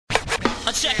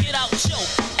Check it out, yo.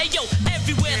 Hey, yo,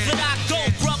 everywhere that I go,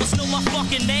 brothers know my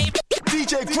fucking name.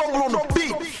 DJ Crumble on the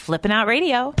beat. Flippin' Out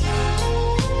Radio.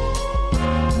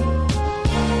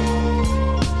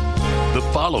 The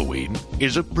following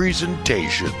is a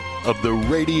presentation of the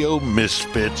Radio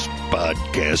Misfits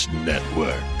Podcast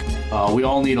Network. We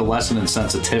all need a lesson in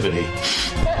sensitivity.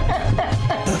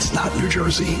 That's not New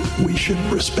Jersey. We should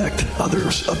respect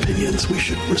others' opinions. We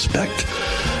should respect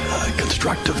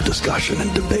constructive discussion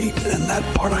and debate. And that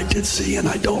part I did see and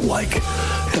I don't like.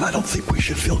 And I don't think we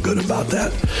should feel good about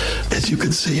that. As you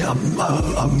can see, I'm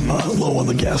low on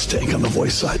the gas tank on the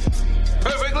voice side.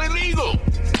 Perfectly legal.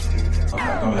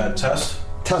 Okay, go ahead. Test.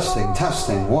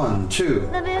 Testing. 1, 2. Mic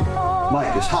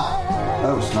is hot.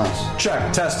 That was nice.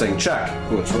 Check. Testing. Check.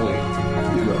 Oh, it's really...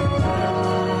 You go.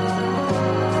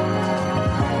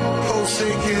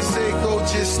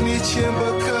 Just snitching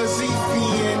because he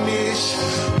fiendish.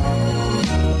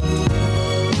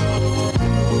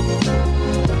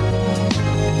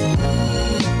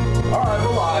 Alright,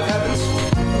 we're live. Heavens.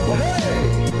 Hey!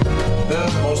 The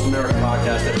most American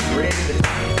podcast ever created.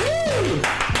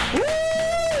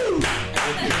 Woo!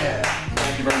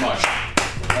 Thank you very much.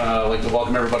 I'd like to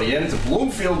welcome everybody in to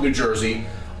Bloomfield, New Jersey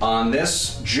on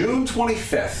this June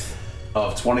 25th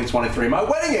of 2023. My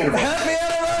wedding anniversary! Happy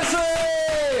anniversary!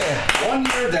 1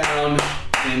 year down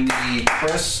in the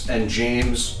Chris and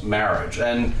James marriage.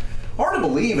 And hard to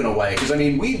believe in a way, because I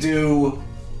mean, we do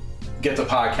get to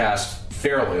podcast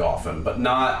fairly often, but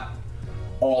not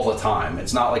all the time.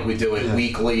 It's not like we do it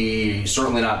weekly,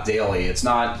 certainly not daily. It's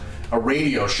not a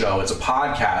radio show, it's a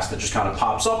podcast that just kind of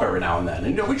pops up every now and then.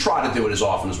 And you know, we try to do it as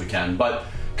often as we can, but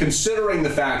considering the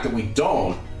fact that we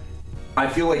don't, I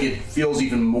feel like it feels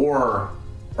even more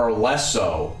or less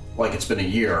so like it's been a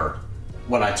year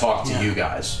when I talk to you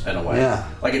guys, in a way. Yeah.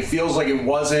 Like, it feels like it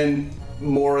wasn't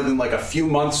more than like a few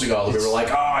months ago. We were like,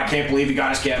 oh, I can't believe you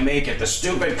guys can't make it. The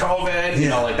stupid COVID, you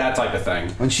know, like that type of thing.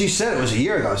 When she said it was a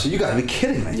year ago, I said, you gotta be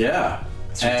kidding me. Yeah.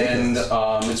 It's ridiculous.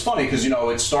 And it's funny because, you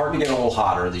know, it's starting to get a little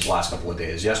hotter these last couple of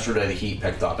days. Yesterday, the heat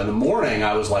picked up. In the morning,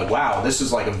 I was like, wow, this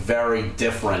is like a very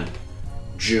different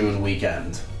June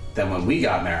weekend than when we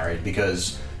got married,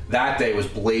 because that day was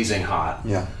blazing hot.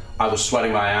 Yeah. I was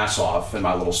sweating my ass off in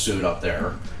my little suit up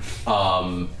there.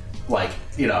 Like,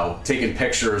 you know, taking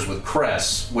pictures with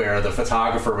Chris where the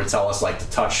photographer would tell us, like, to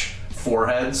touch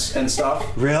foreheads and stuff.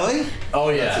 Really? Oh,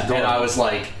 yeah. And I was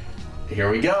like,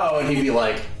 here we go. And he'd be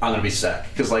like, I'm going to be sick.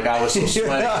 Because, like, I was so sweaty.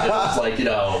 It was like, you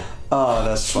know,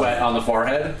 that's sweat funny. on the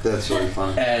forehead. That's really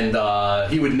funny. And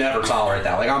he would never tolerate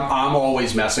that. Like, I'm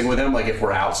always messing with him. Like, if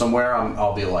we're out somewhere,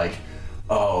 I'll be like,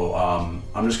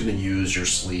 I'm just going to use your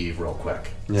sleeve real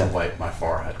quick to wipe my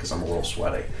forehead because I'm a little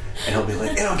sweaty. And he'll be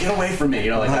like, ew, get away from me,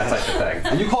 you know, like that type of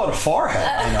thing. And you call it a forehead.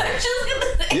 I know. I was just going to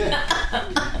say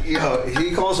that. You know,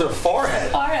 he calls it a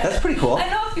forehead. That's pretty cool. I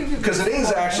know a few people. Because it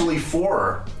is actually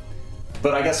four,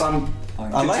 but I guess I'm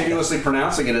continuously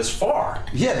pronouncing it as far.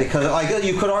 Yeah, because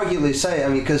you could arguably say, I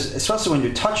mean, because especially when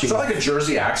you're touching... Is that like a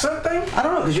Jersey accent thing? I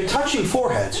don't know, because you're touching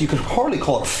foreheads. You could hardly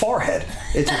call it a forehead.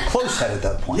 It's a close head at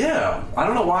that point. Yeah, I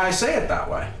don't know why I say it that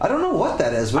way. I don't know what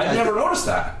that is. But I've never noticed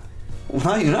that. Well,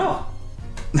 now you know.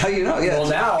 Now you know, yeah. Well,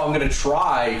 now I'm going to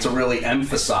try to really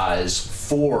emphasize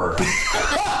for.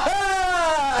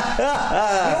 You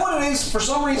know what it is? For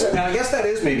some reason, and I guess that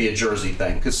is maybe a Jersey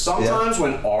thing, because sometimes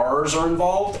when R's are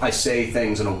involved, I say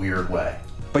things in a weird way.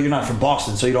 But you're not from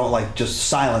Boston, so you don't, like, just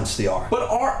silence the R. But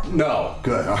R... No.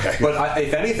 Good, okay. But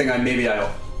if anything, maybe I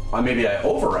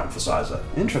overemphasize it.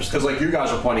 Interesting. Because, like you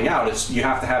guys are pointing out, you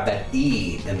have to have that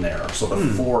E in there, so the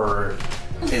for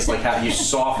is like how you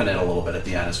soften it a little bit at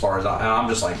the end. As far as I'm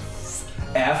just like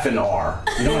F and R,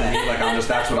 you know what I mean? Like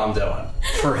that's what I'm doing.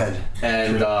 Forehead.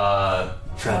 And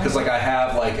because like I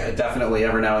have like definitely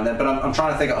every now and then, but I'm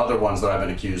trying to think of other ones that I've been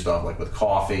accused of, like with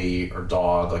coffee or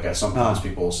dog. Like sometimes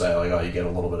people will say like, oh, you get a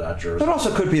little bit of that Jersey. That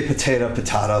also could be a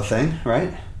potato thing,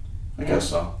 right? I guess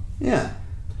so. Yeah.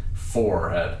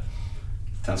 Forehead.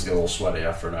 Tends to get a little sweaty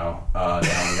after now and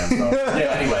again. So. Yeah,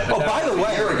 anyway. But by the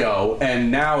way, a year ago, and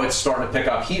now it's starting to pick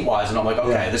up heat-wise, and I'm like,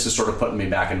 okay, this is sort of putting me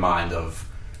back in mind of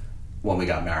when we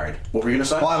got married. What were you going to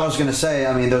say? Well, I was going to say,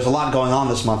 I mean, there's a lot going on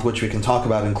this month, which we can talk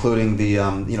about, including the,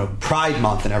 Pride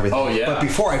Month and everything. Oh, yeah. But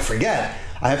before I forget,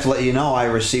 I have to let you know I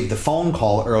received a phone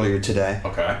call earlier today.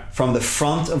 Okay. From the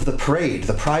front of the parade,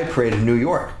 the Pride Parade in New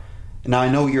York. Now, I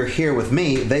know you're here with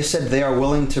me. They said they are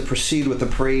willing to proceed with the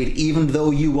parade even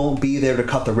though you won't be there to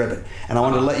cut the ribbon. And I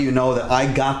want to let you know that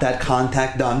I got that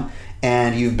contact done,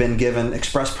 and you've been given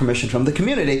express permission from the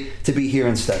community to be here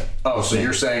instead. Oh, so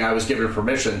you're saying I was given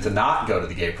permission to not go to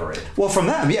the gay parade? Well, from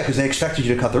them, yeah, because they expected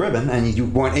you to cut the ribbon, and you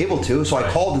weren't able to. So I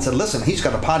called and said, listen, he's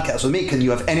got a podcast with me. Can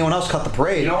you have anyone else cut the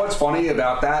parade? You know what's funny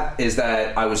about that is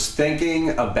that I was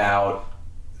thinking about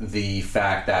the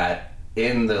fact that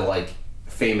in the, like,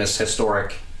 famous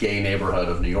historic gay neighborhood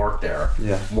of New York there,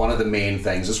 one of the main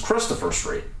things is Christopher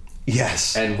Street.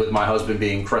 Yes. And with my husband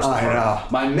being Christopher, I know.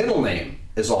 my middle name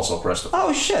is also Christopher.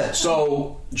 Oh, shit.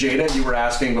 So, Jada, you were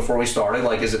asking before we started,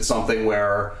 like, is it something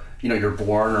where, you know, you're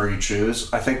born or you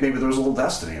choose? I think maybe there was a little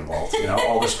destiny involved, you know,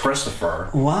 all this Christopher.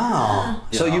 Wow.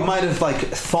 So you might have, like,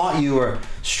 thought you were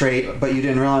straight, but you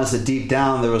didn't realize that deep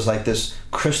down there was, like, this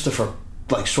Christopher,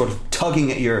 like, sort of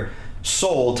tugging at your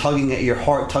soul, tugging at your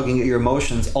heart, tugging at your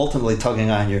emotions, ultimately tugging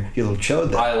on your little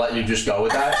chode there. I let you just go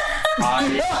with that.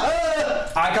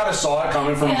 I kind of saw it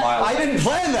coming from a mile away. I didn't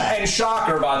plan that. And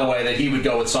shocker, by the way, that he would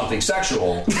go with something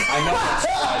sexual. I know that's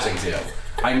surprising to you.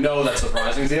 I know that's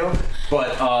surprising to you.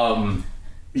 But,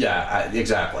 yeah,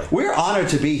 exactly. We're honored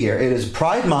to be here. It is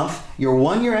Pride Month, your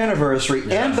 1-year anniversary,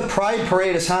 and the Pride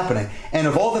Parade is happening. And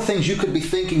of all the things you could be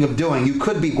thinking of doing, you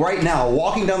could be right now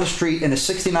walking down the street in a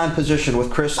 69 position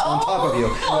with Chris on top of you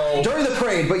during the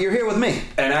parade, but you're here with me.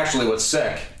 And actually what's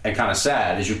sick and kind of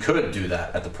sad is you could do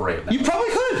that at the parade now. You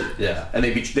probably could. Yeah, and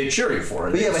they cheer you for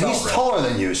it. But yeah, but he's taller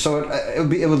than you, so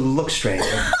it would look strange.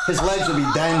 His legs would be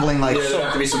dangling like... Yeah, there'd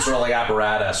have to be some sort of like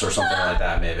apparatus or something like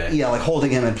that, maybe. Yeah, like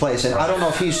holding him in place. And I don't know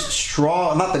if he's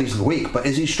strong, not that he's weak, but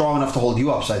is he strong enough to hold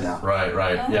you upside down? Right.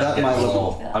 Yeah, That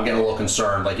I'm getting a little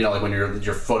concerned. Like, you know, like when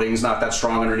your footing's not that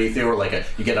strong underneath you, or like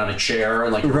you get on a chair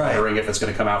and like you're wondering if it's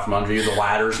going to come out from under you. The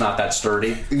ladder's not that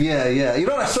sturdy. Yeah. You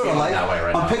know what I sort of like?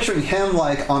 I'm picturing him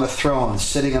like on a throne,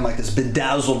 sitting in like this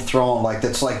bedazzled throne, like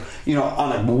that's like, you know,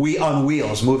 on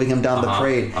wheels, moving him down the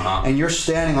parade, and you're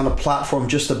standing on a platform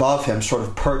just above him, sort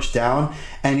of perched down,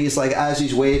 and he's like, as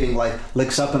he's waving, like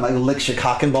looks up and like licks your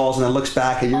cock and balls, and then looks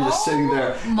back, and you're just sitting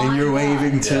there and you're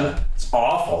waving too. Yeah. It's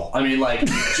awful. I mean, like,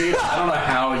 Jada, I don't know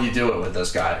how you do it with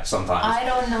this guy sometimes. I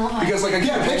don't know how. Because, like,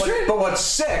 again, but what's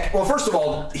sick? Well, first of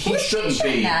all, he shouldn't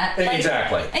be. That? Like,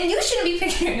 exactly. And you shouldn't be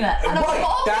picturing that. Right.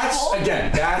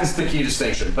 That's the key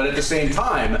distinction. But at the same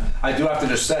time, I do have to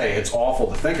just say it's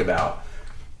awful to think about.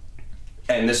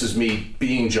 And this is me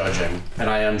being judging,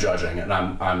 and I am judging, and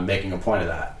I'm making a point of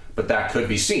that. But that could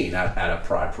be seen at a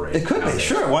pride parade. It could be,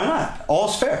 sure. Why not?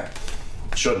 All's fair.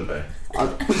 Shouldn't be.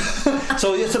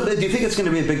 So do you think it's going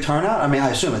to be a big turnout? I mean, I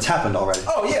assume it's happened already.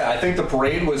 Oh yeah, I think the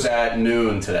parade was at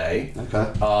noon today.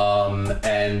 Okay.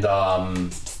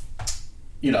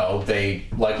 You know, they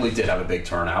likely did have a big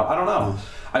turnout. I don't know.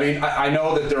 I mean, I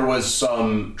know that there was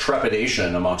some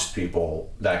trepidation amongst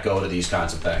people that go to these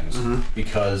kinds of things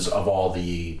because of all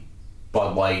the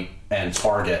Bud Light and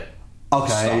Target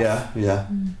stuff. Yeah.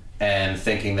 And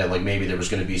thinking that like maybe there was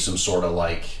going to be some sort of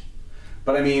like,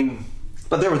 but I mean.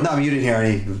 But there was you didn't hear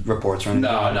any reports or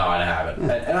anything? No, I haven't.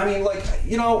 Yeah. And I mean, like,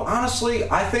 you know, honestly,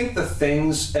 I think the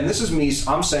things, and this is me,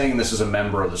 I'm saying this as a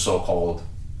member of the so-called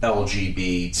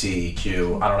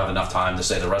LGBTQ. I don't have enough time to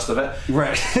say the rest of it.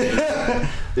 Right.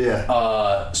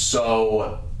 Yeah.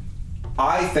 So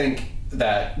I think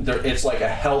that it's like a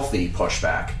healthy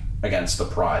pushback against the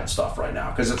pride stuff right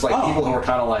now. Because it's like people who are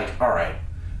kind of like, all right,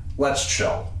 let's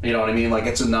chill. You know what I mean? Like,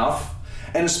 it's enough.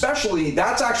 And especially,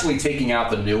 that's actually taking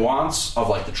out the nuance of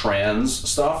like the trans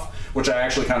stuff, which I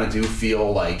actually kind of do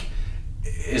feel like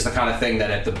is the kind of thing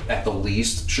that at the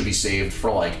least should be saved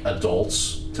for like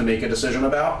adults to make a decision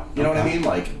about. You know what I mean?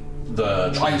 Like the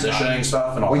transitioning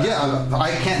stuff and all that. Well, yeah,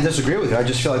 I can't disagree with you. I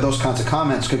just feel like those kinds of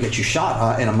comments could get you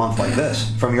shot in a month like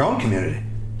this from your own community.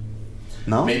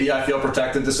 No? Maybe I feel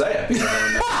protected to say it.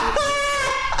 Because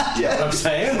you know what I'm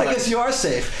saying? I guess you are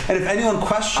safe. And if anyone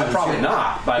questions... I'm probably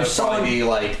not. But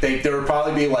there would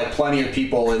probably be like plenty of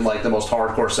people in like the most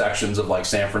hardcore sections of like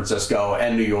San Francisco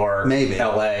and New York, maybe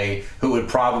LA, who would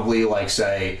probably like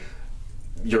say,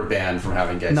 you're banned from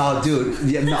having gay No, sex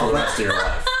dude. Yeah, no. for the rest of your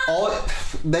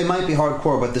life. They might be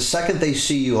hardcore, but the second they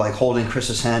see you like holding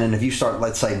Chris's hand, and if you start,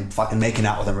 let's say, fucking making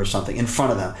out with him or something in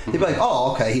front of them, they'd be like,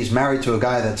 oh, okay, he's married to a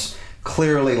guy that's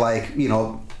clearly like, you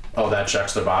know... Oh, that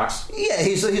checks the box? Yeah,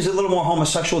 he's a little more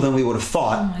homosexual than we would have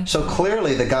thought. So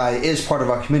clearly the guy is part of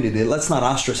our community. Let's not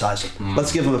ostricize him.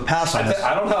 Let's give him a pass on this.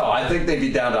 I don't know. I think they'd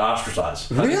be down to ostracize.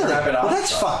 Really? Well,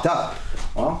 that's fucked up.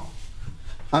 Well,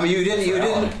 I mean, you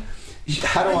didn't.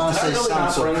 How do I want to say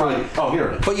sound so proud? Oh, here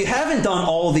it is. But you haven't done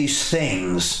all these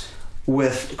things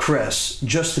with Chris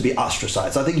just to be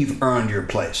ostracized. I think you've earned your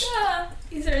place. Yeah.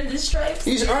 He's earned his stripes.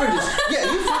 He's earned his... Yeah,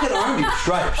 you fucking earned your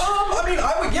stripes. I mean,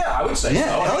 I would say so.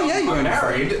 Hell yeah, I'm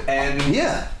married and,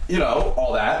 you know,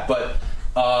 all that. But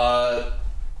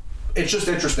It's just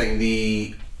interesting,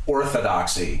 the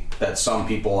orthodoxy that some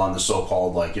people on the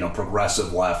so-called, like, you know,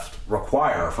 progressive left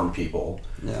require from people.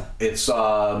 Yeah. It's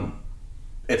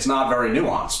not very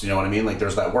nuanced, you know what I mean? Like,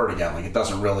 there's that word again. Like, it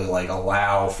doesn't really, like,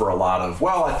 allow for a lot of,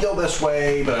 well, I feel this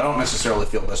way, but I don't necessarily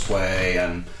feel this way,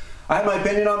 and I have my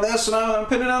opinion on this, and I have an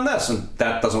opinion on this, and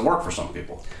that doesn't work for some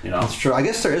people, you know? That's true. I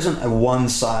guess there isn't a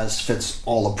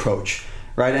one-size-fits-all approach,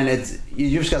 right? And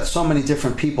you've just got so many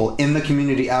different people in the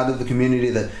community, out of the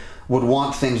community, that would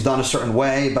want things done a certain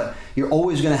way, but you're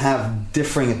always going to have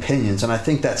differing opinions, and I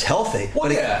think that's healthy. Well,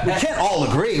 but yeah. We can't all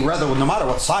agree, no matter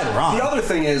what side we're on. The other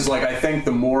thing is, like, I think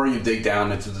the more you dig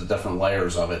down into the different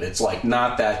layers of it, it's, like,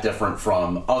 not that different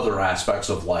from other aspects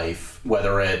of life,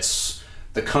 whether it's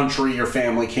the country your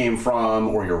family came from,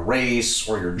 or your race,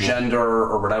 or your gender,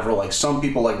 or whatever. Like, some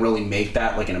people, like, really make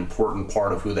that, like, an important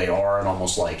part of who they are, and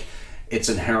almost, like, it's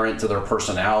inherent to their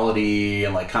personality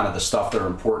and, like, kind of the stuff they're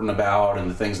important about and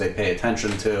the things they pay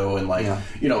attention to, and, like,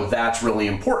 you know, that's really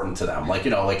important to them. Like,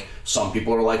 you know, like, some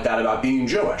people are like that about being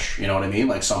Jewish, you know what I mean?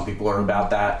 Like, some people are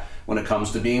about that when it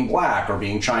comes to being black or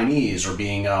being Chinese or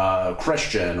being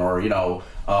Christian or, you know,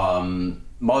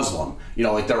 Muslim. You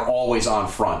know, like, they're always on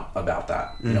front about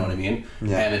that, you know what I mean?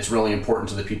 Yeah. And it's really important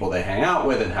to the people they hang out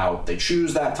with and how they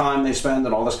choose that time they spend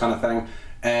and all this kind of thing.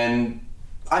 And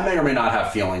I may or may not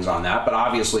have feelings on that, but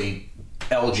obviously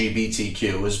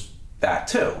LGBTQ is that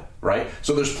too, right?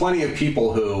 So there's plenty of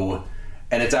people who,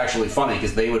 and it's actually funny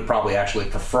because they would probably actually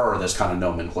prefer this kind of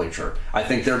nomenclature. I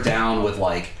think they're down with,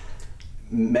 like,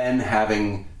 men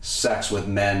having sex with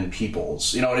men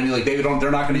peoples. You know what I mean? Like, they're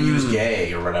not going to use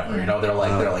gay or whatever. You know, they're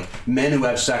like men who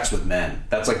have sex with men.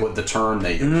 That's like what the term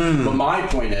they use. But my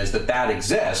point is that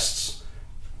exists.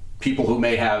 People who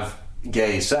may have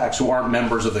gay sex who aren't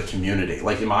members of the community.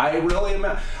 Like, am I really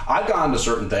I've gone to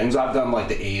certain things. I've done, like,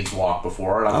 the AIDS walk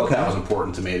before, and I thought that was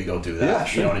important to me to go do that. Yeah,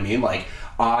 sure. You know what I mean? Like,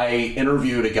 I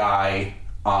interviewed a guy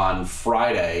on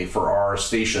Friday for our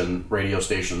radio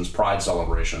station's Pride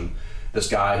celebration. This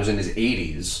guy who's in his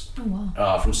 80s,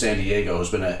 from San Diego, who's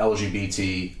been an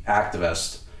LGBT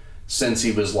activist since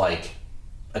he was, like,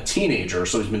 a teenager.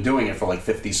 So he's been doing it for, like,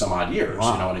 50 some odd years.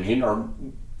 Wow. You know what I mean? Or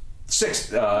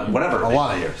whatever. A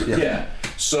lot of years. Yeah.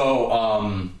 So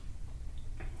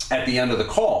at the end of the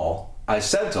call, I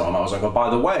said to him, I was like, oh, by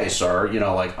the way, sir, you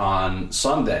know, like, on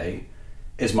Sunday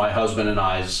is my husband and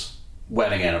I's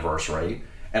wedding anniversary,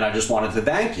 and I just wanted to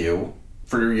thank you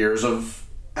for your years of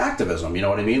activism. You know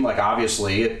what I mean? Like,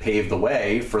 obviously it paved the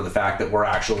way for the fact that we're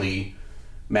actually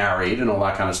married and all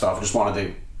that kind of stuff. I just wanted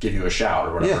to give you a shout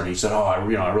or whatever. Yeah. And he said, oh, I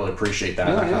really appreciate that,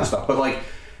 kind of stuff. But, like,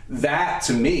 that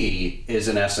to me is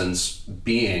in essence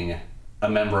being a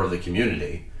member of the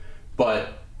community.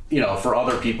 But, you know, for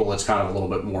other people it's kind of a little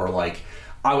bit more like,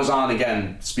 I was on,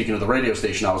 again, speaking of the radio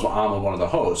station, I was on with one of the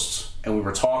hosts, and we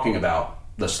were talking about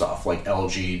the stuff like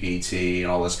LGBT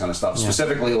and all this kind of stuff.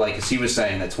 Specifically, like, as he was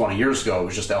saying that 20 years ago it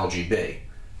was just LGB.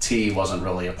 T wasn't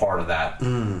really a part of that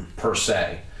per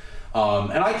se.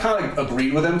 And I kind of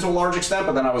agreed with him to a large extent,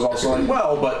 but then I was also like,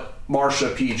 well, but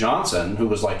Marsha P. Johnson, who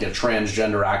was, like, a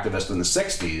transgender activist in the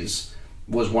 60s,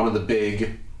 was one of the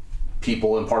big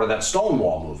people and part of that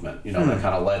Stonewall movement, you know, that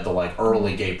kind of led the, like,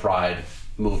 early gay pride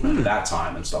movement at that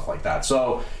time and stuff like that.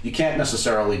 So you can't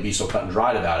necessarily be so cut and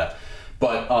dried about it.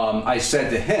 But I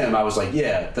said to him, I was like,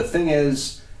 yeah, the thing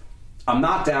is, I'm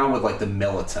not down with, like, the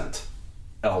militant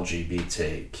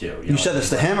LGBTQ. You said this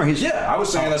to him, or he's... Yeah, I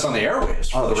was saying this on the airwaves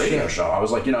for the radio show. I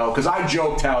was like, you know, because I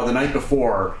joked how the night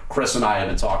before Chris and I had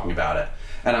been talking about it,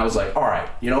 and I was like, all right,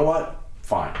 you know what?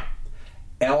 Fine.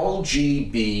 LGBT,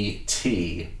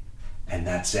 and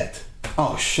that's it.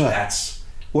 Oh, shit. That's...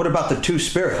 What about the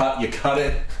two-spirit? You cut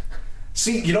it.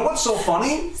 See, you know what's so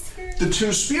funny? The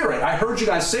two-spirit. I heard you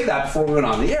guys say that before we went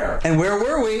on the air. And where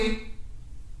were we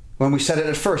when we said it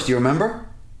at first? Do you remember?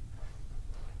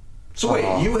 So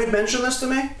wait, you had mentioned this to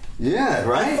me? Yeah,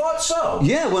 right? I thought so.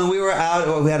 Yeah, when we were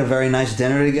out, we had a very nice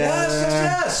dinner together.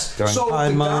 Yes. So the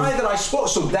guy that I spoke...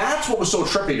 So that's what was so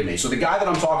trippy to me. So the guy that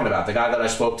I'm talking about, the guy that I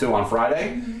spoke to on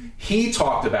Friday, he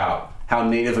talked about how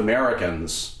Native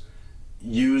Americans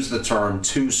use the term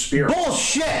two-spirit.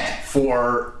 Bullshit!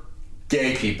 For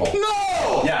gay people.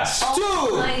 No! Yes.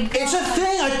 Dude, it's a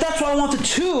thing. That's why I want the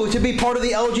two to be part of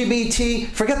the LGBT.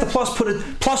 Forget the plus, put it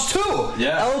plus two.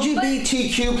 Yeah.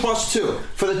 LGBTQ plus two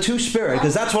for the two-spirit,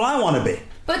 because that's what I want to be.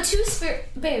 But two-spirit,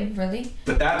 babe, really?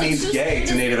 But that means gay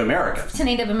to Native Americans. To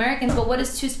Native Americans, but what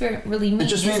does two-spirit really mean? It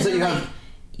just means that you have...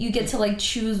 You get to, like,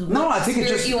 choose what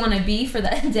spirit you want to be for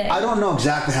that day. I don't know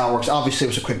exactly how it works. Obviously, it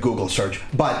was a quick Google search.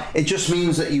 But it just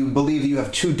means that you believe you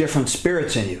have two different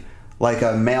spirits in you. like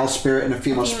a male spirit and a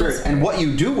female spirit. And what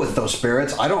you do with those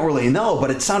spirits, I don't really know,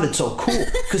 but it sounded so cool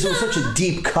because it was such a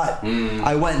deep cut.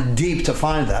 I went deep to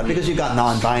find that because you got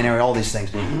non-binary, all these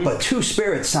things. But two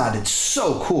spirits sounded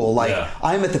so cool. Like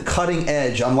I'm at the cutting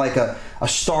edge. I'm like a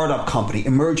startup company,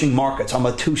 emerging markets. I'm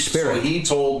a two-spirit. So he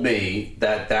told me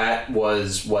that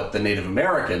was what the Native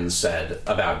Americans said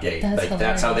about gay.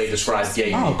 That's how they described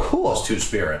gay. Oh, cool. As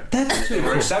two-spirit. They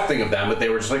were accepting of them, but they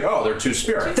were just like, oh, they're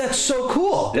two-spirit. That's so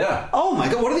cool. Yeah. Oh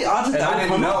my God, what are the odds of that? I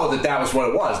didn't know that was what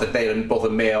it was, that they had both a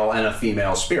male and a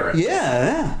female spirit.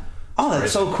 Yeah. Oh,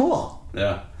 that's so cool.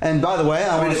 Yeah. And by the way,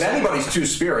 I mean, if anybody's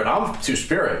two-spirit, I'm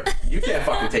two-spirit. You can't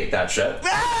fucking take that shit.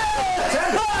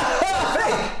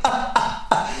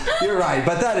 You're right,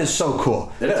 but that is so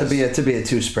cool to be a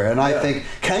two-spirit. And I think,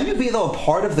 can you be though a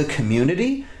part of the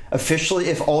community officially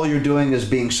if all you're doing is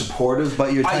being supportive,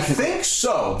 but you're? I think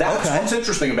so. That's what's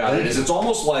interesting about it. Is it's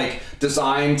almost like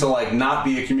designed to like not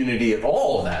be a community at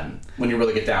all. Then when you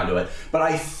really get down to it, but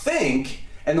I think,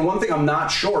 and the one thing I'm not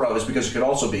sure of is because it could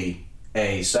also be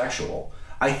asexual.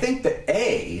 I think that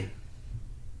A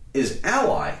is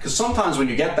ally, because sometimes when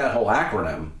you get that whole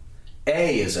acronym,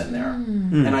 A is in there.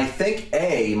 And I think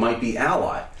A might be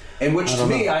ally. In which, to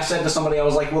me, I said to somebody, I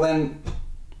was like, well then,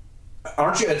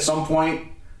 aren't you at some point,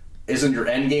 isn't your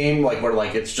end game like where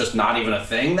like it's just not even a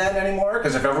thing then anymore?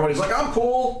 Because if everybody's like, I'm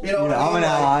cool, you know what I mean? I'm an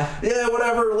ally. Yeah,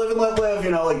 whatever, live and let live,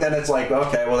 you know, like then it's like,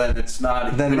 okay, well then it's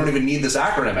not, then we don't even need this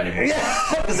acronym anymore.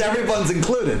 Yeah, because everyone's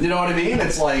included. You know what I mean?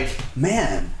 It's like,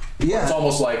 man. Yeah. It's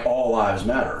almost like all lives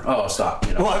matter. Oh, stop.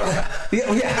 You know. Well,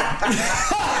 yeah.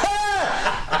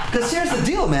 Because here's the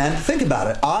deal, man. Think about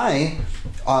it. I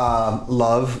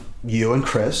love you and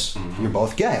Chris. You're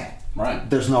both gay. Right.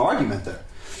 There's no argument there.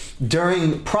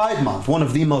 During Pride Month, one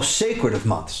of the most sacred of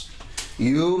months,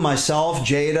 you, myself,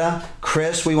 Jada,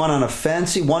 Chris, we went on a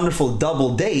fancy, wonderful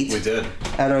double date. We did.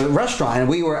 At a restaurant, and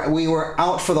we were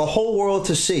out for the whole world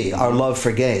to see our love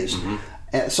for gays.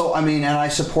 And so, I mean, and I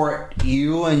support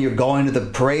you, and you're going to the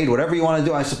parade, whatever you want to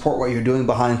do. I support what you're doing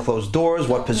behind closed doors,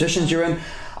 what positions you're in.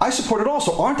 I support it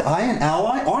also. Aren't I an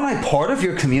ally? Aren't I part of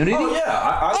your community? Oh, yeah.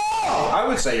 I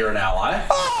would say you're an ally.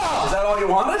 Oh! Is that all you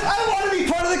wanted? I want to be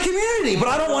part of the community, but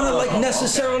I don't want to, like,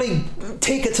 necessarily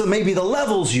take it to maybe the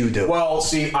levels you do. Well,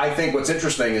 see, I think what's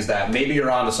interesting is that maybe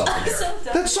you're onto something here.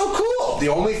 That's so cool. The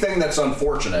only thing that's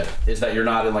unfortunate is that you're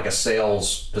not in, like, a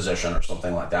sales position or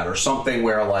something like that, or something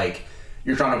where, like,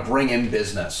 you're trying to bring in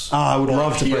business. I would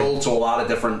love to appeal to a lot of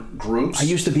different groups. I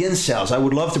used to be in sales. I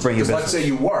would love to bring you business. Let's say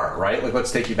you were, right? Like,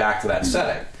 let's take you back to that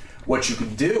setting. What you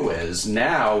could do is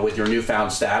now, with your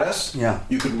newfound status,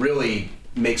 you could really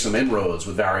make some inroads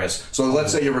with various. So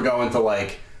let's say you were going to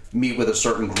like meet with a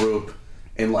certain group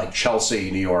in like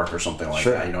Chelsea, New York, or something like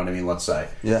that. You know what I mean? Let's say.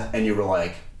 Yeah. And you were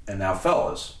like, and now,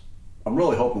 fellas, I'm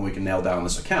really hoping we can nail down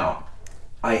this account.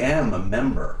 I am a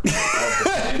member of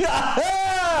the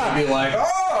They'd be like,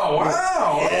 oh,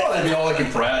 wow. Oh, they'd be all like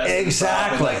impressed.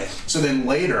 Exactly. Like, so then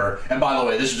later, and by the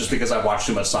way, this is just because I've watched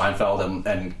too much Seinfeld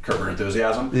and Curb Your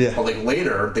Enthusiasm. Yeah. But like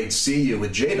later, they'd see you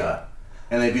with Jada,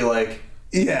 and they'd be like,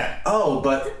 yeah. Oh,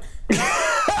 but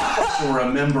you're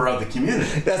a member of the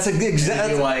community. That's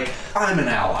exactly. You're like, I'm an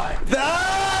ally.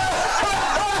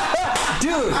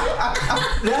 Dude,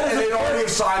 and they'd already have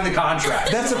signed the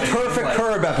contract. That's a perfect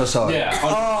Curb episode. Yeah. 100%.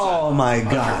 Oh my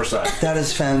god, 100%. that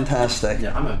is fantastic.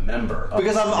 Yeah, I'm a member.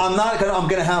 Because I'm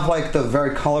gonna have like the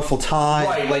very colorful tie.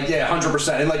 Right, like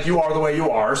 100%, and like you are the way you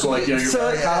are, so like you're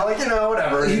kind of like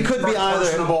whatever. You could be either.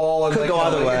 Personable and could go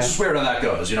either way. It's just weird how that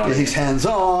goes. You know, what he's hands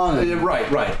on.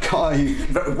 Right.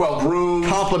 Well groomed,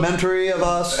 complimentary of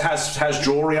us. Has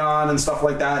jewelry on and stuff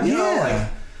like that. You know, like.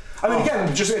 I mean, again,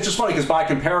 it's just funny because by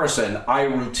comparison, I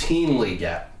routinely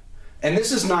get, and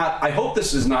this is not, I hope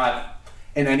this is not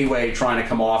in any way trying to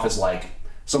come off as like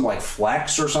some like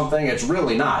flex or something. It's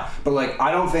really not. But like,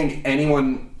 I don't think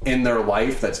anyone in their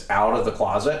life that's out of the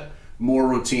closet more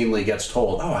routinely gets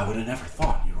told, oh, I would have never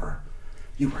thought you were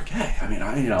gay. I mean,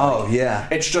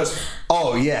 it's just,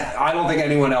 I don't think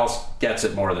anyone else gets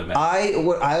it more than me.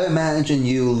 I imagine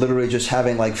you literally just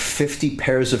having like 50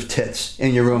 pairs of tits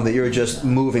in your room that you're just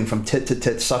moving from tit to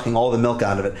tit, sucking all the milk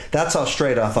out of it. That's how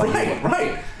straight I thought you were.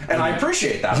 Right. And I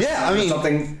appreciate that. Yeah, I mean,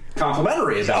 something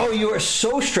complimentary about it. Oh, you are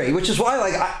so straight, which is why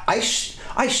like I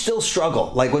still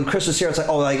struggle. Like when Chris is here, it's like,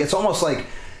 oh, like it's almost like,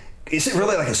 is it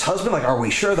really like his husband? Like, are we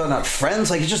sure they're not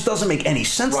friends? Like, it just doesn't make any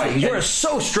sense. Right. You're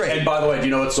so straight. And by the way, do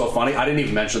you know what's so funny? I didn't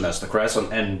even mention this to Chris,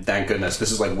 and thank goodness,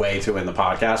 this is like way too in the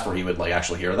podcast where he would like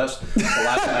actually hear this. But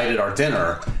last night at our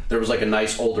dinner, there was like a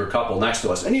nice older couple next to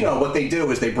us, and you know what they do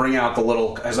is they bring out the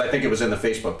little, as I think it was in the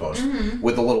Facebook post,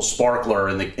 with the little sparkler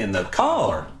in the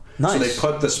collar. Nice. So they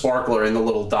put the sparkler in the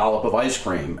little dollop of ice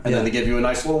cream, and then they give you a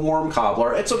nice little warm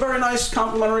cobbler. It's a very nice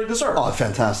complimentary dessert. Oh,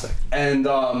 fantastic. And,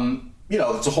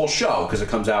 it's a whole show because it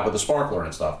comes out with the sparkler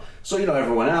and stuff. So,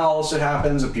 everyone else, it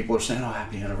happens, and people are saying, oh,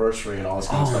 happy anniversary and all this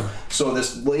kind of stuff. So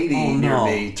this lady near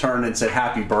me turned and said,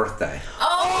 happy birthday.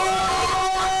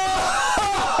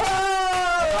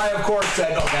 I, of course,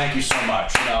 said, "Oh, thank you so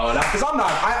much." Because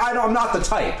I'm not the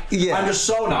type. Yeah. I'm just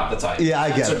so not the type. Yeah, I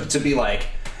get it. To be like,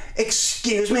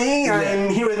 "Excuse me, I'm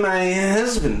here with my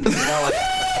husband."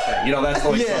 That's the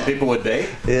way some people would be.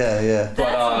 Yeah.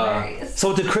 But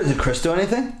so did Chris do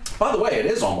anything? By the way, it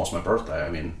is almost my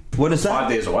birthday. When is that? 5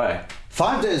 days away.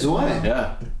 5 days away.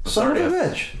 Yeah. Son of a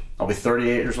bitch. I'll be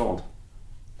 38 years old.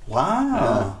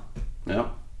 Wow. Yeah.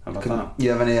 How about that?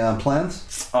 You have any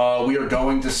plans? We are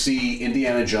going to see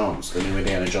Indiana Jones, the new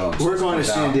Indiana Jones. We're going to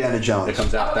see Indiana Jones. It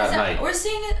comes out that night. We're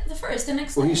seeing it the next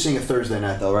night. Well, he's seeing it Thursday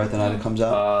night, though, right? The night it comes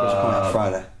out? Or is it coming out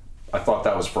Friday? I thought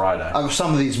that was Friday.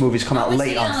 Some of these movies come out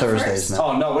late on Thursdays now.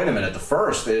 Oh, no, wait a minute. The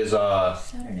first is...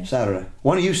 Saturday.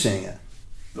 When are you seeing it?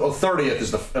 Well, 30th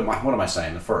is the... What am I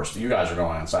saying? The first. You guys are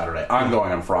going on Saturday. I'm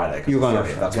going on Friday. You're going on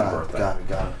 30th. That's my birthday. Got it.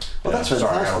 Well, that's fantastic.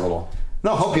 Sorry, I got a little...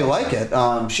 No, hope you like it.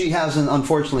 She hasn't,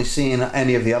 unfortunately, seen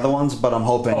any of the other ones, but I'm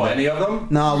hoping... Oh, any of them?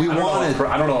 No,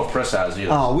 I don't know if Chris has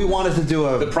either. Oh, we wanted to do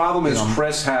a... The problem is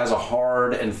Chris has a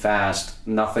hard and fast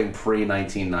nothing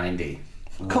pre-1990.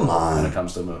 Come on. When it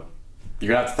comes to the movie.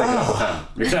 You're going to have to take it up with him.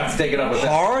 You're going to have to take it up with him.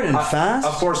 Hard and fast?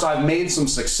 Of course, I've made some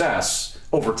success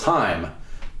over time,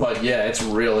 but yeah, it's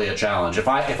really a challenge. If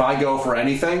I go for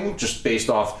anything, just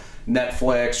based off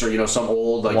Netflix or some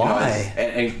old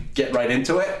and get right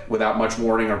into it without much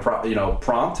warning or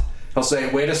prompt, he'll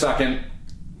say, "Wait a second,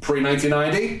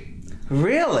 pre-1990."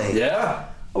 Really? Yeah.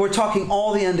 We're talking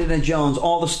all the Indiana Jones,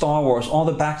 all the Star Wars, all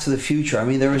the Back to the Future. I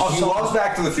mean, there is. Oh, he loves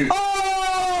Back to the Future.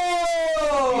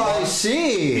 I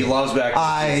see. He loves Back to the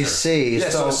Future. I see. Yeah,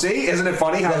 so see, isn't it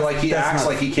funny how he acts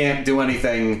like he can't do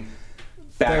anything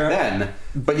back then,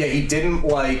 but yeah, he didn't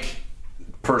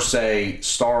per se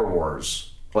Star Wars.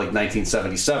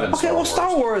 1977. Okay,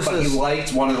 Star Wars but he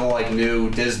liked one of the new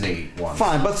Disney ones.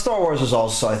 Fine, but Star Wars is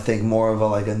also, I think, more of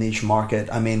a niche market.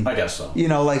 I mean, I guess so.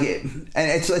 And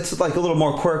it's a little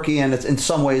more quirky, and it's in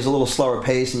some ways a little slower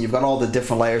pace, and you've got all the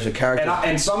different layers of characters.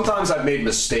 And sometimes I've made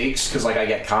mistakes because I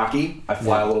get cocky. I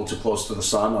fly a little too close to the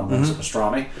sun on wings of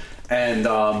pastrami. And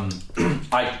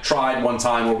I tried one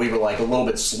time where we were a little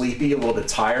bit sleepy, a little bit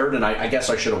tired, and I guess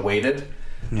I should have waited.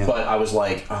 Yeah. But I was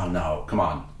like, oh no, come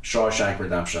on. Shawshank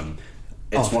Redemption.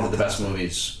 It's one of the best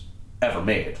movies ever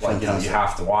made. You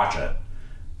have to watch it.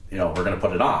 We're going to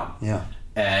put it on. Yeah.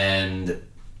 And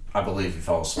I believe he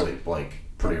fell asleep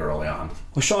pretty early on.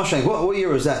 Well, Shawshank, what year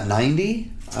was that?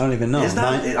 90? I don't even know. Is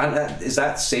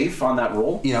that safe on that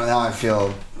rule? Now I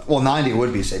feel... Well, 90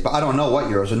 would be safe, but I don't know what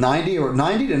year. Was it 90 or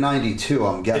 90 to 92,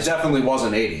 I'm guessing. It definitely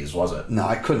wasn't 80s, was it? No,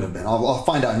 it couldn't have been. I'll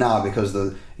find out now because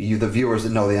the viewers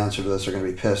that know the answer to this are going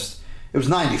to be pissed. It was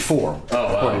 94.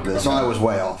 Oh, wow. Okay. So I was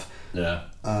way off. Yeah.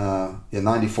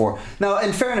 94. Now,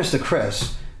 in fairness to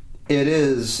Chris, it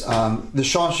is the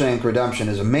Shawshank Redemption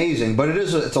is amazing, but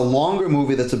it's a longer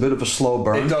movie that's a bit of a slow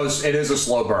burn. It is a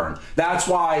slow burn. That's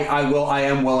why I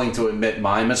am willing to admit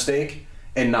my mistake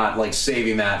and not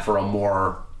saving that for a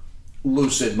more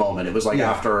lucid moment. It was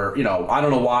after, I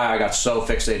don't know why I got so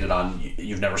fixated on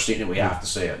you've never seen it, we have to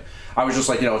see it. I was just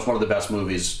it's one of the best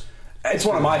movies. It's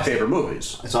one of my favorite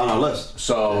movies. It's on our list.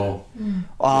 So,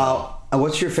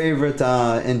 what's your favorite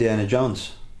Indiana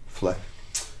Jones flick?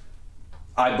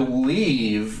 I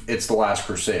believe it's The Last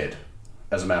Crusade,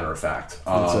 as a matter of fact,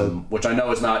 which I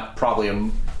know is not probably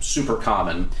a super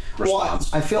common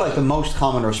response. Well, I feel like the most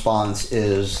common response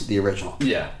is the original.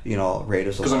 Yeah.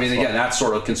 Raiders of the Lost Ark. Because, again, that's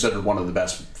sort of considered one of the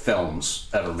best films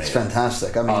ever made. It's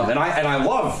fantastic. And I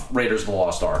love Raiders of the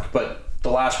Lost Ark, but The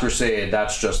Last Crusade,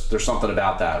 there's something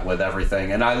about that with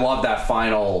everything. And I love that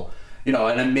final, and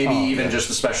then maybe just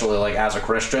especially as a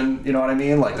Christian, you know what I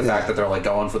mean? The fact that they're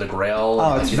going for the Grail.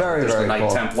 Oh, it's very, there's very the Knight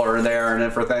cool. Templar in there and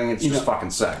everything. It's just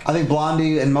fucking sick. I think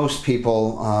Blondie and most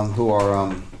people who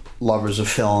are lovers of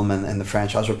film and the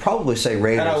franchise would probably say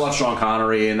Raiders. And I love Sean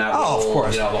Connery and that of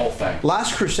course. The whole thing.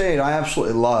 Last Crusade I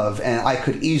absolutely love, and I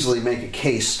could easily make a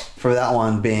case for that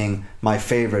one being my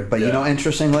favorite. But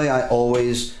interestingly, I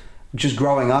always... Just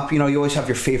growing up, you always have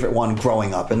your favorite one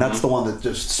growing up, and that's the one that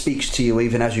just speaks to you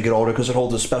even as you get older because it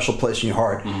holds a special place in your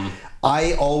heart.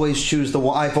 I always choose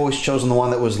I've always chosen the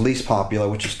one that was least popular,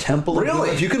 which is Temple of Doom.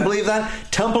 If you can believe that,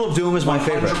 Temple of Doom is my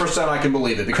favorite. 100% I can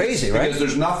believe it. Crazy, right? Because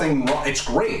there's nothing wrong. It's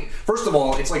great. First of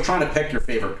all, it's like trying to pick your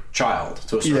favorite child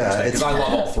to a certain extent, because I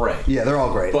love all three. Yeah, they're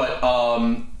all great. But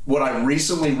what I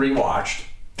recently rewatched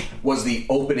was the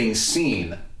opening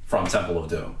scene from Temple of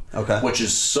Doom. Okay. Which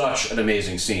is such an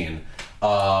amazing scene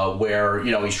where,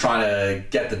 he's trying to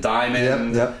get the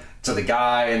diamond to the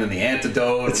guy and then the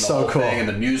antidote and the whole thing and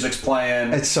the music's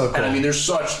playing. It's so cool. And I mean, there's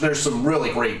some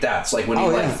really great deaths. Like when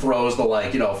he throws the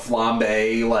flambe,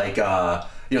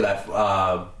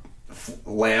 that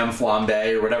lamb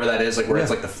flambe or whatever that is, like where it's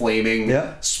like the flaming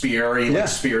spear. He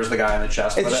spears the guy in the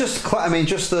chest. It's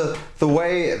just the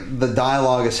way the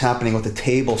dialogue is happening with the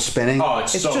table spinning. Oh,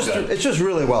 it's so good. It's just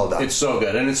really well done. It's so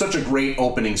good, and it's such a great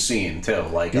opening scene too.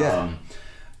 Like,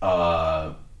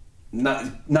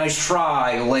 nice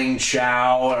try, Ling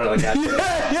Chow, or like that.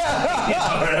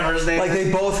 Whatever his name. Like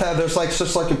they both have. There's like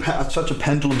such a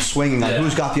pendulum swinging on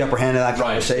who's got the upper hand in that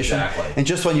conversation. Exactly. And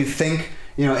just when you think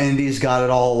Indy's got it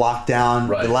all locked down,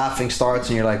 the laughing starts,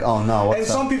 and you're like, oh no. What's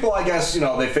some people, I guess,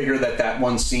 they figure that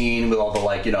one scene with all the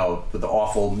with the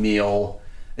awful meal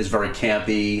is very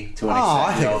campy to an extent.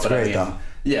 I think it's great though.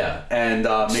 Yeah, and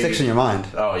maybe sticks in your mind.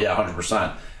 Oh yeah,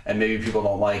 100%. And maybe people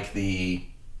don't like the.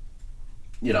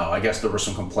 I guess there were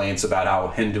some complaints about how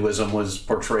Hinduism was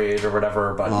portrayed or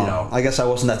whatever, but I guess I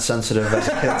wasn't that sensitive as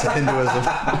a kid to Hinduism.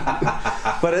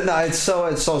 But it's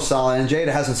so solid, and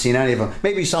Jada hasn't seen any of them.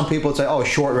 Maybe some people would say, "Oh,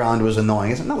 Short Round was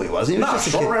annoying." No, he wasn't. He was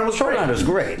just Short Round was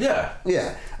great. Yeah.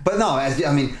 But no,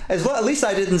 at least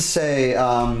I didn't say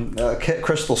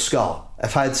Crystal Skull.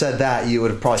 If I had said that, you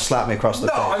would have probably slapped me across the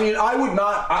face. No, I mean, I would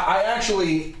not.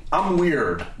 I'm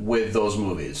weird with those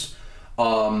movies.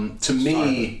 To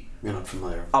me. You're not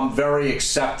familiar. I'm very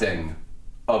accepting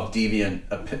of divergent,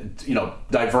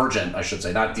 I should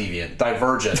say, not deviant,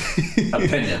 divergent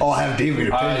opinions. Oh, I have deviant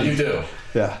opinions. You do.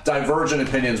 Yeah. Divergent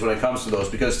opinions when it comes to those,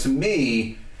 because to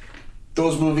me,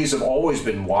 those movies have always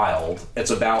been wild.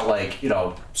 It's about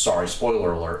sorry,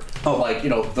 spoiler alert. Oh.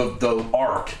 The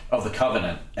arc of the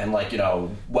Covenant and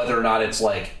whether or not it's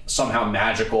somehow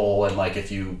magical and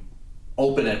if you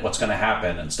open it, what's going to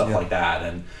happen and stuff like that.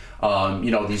 And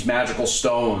these magical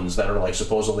stones that are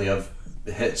supposedly of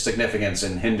significance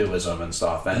in Hinduism and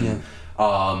stuff, and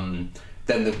then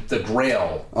the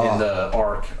Grail in the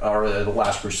Ark or the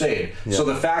Last Crusade. Yeah. So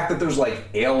the fact that there's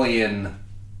alien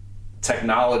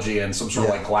technology and some sort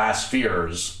of glass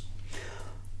spheres,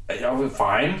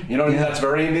 fine. That's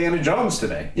very Indiana Jones to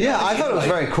me. I thought it was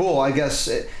very cool. I guess,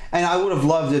 and I would have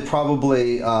loved it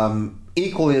probably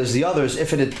equally as the others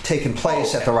if it had taken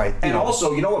place at the right. And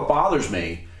also, what bothers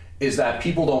me is that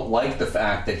people don't like the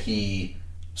fact that he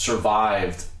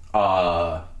survived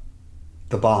the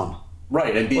bomb.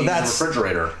 Right, and being in the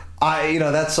refrigerator.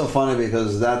 That's so funny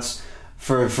because that's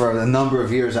for a number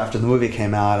of years after the movie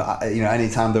came out,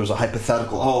 anytime there was a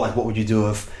hypothetical, what would you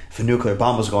do if a nuclear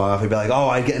bomb was going off? He'd be like,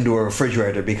 I'd get into a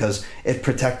refrigerator because it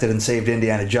protected and saved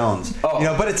Indiana Jones.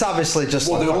 But it's obviously just...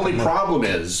 Well, the only problem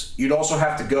is you'd also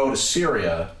have to go to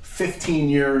Syria 15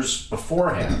 years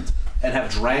beforehand and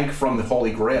have drank from the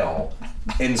Holy Grail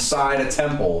inside a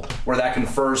temple where that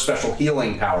confers special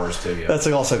healing powers to you. That's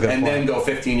also a good and point. Then go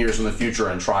 15 years in the future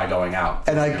and try going out.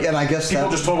 And I guess people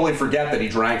just totally forget that he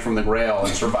drank from the Grail and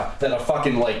survived. That a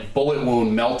fucking bullet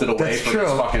wound melted away from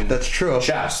his fucking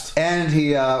chest. And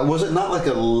he was it not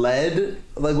a lead?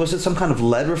 Was it some kind of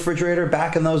lead refrigerator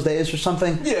back in those days or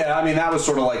something? Yeah, that was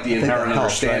sort of the inherent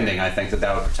understanding. Right? I think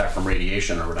that would protect from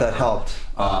radiation or whatever. That helped.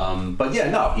 But yeah,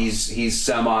 no, he's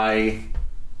semi.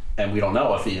 And we don't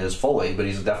know if he is fully, but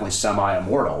he's definitely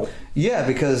semi-immortal. Yeah,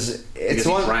 because he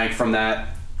drank from that.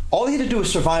 All he had to do was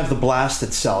survive the blast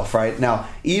itself, right? Now,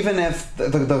 even if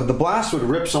the blast would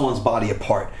rip someone's body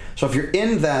apart. So if you're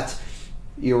in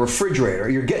your refrigerator,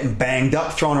 you're getting banged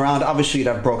up, thrown around. Obviously, you'd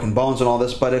have broken bones and all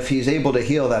this. But if he's able to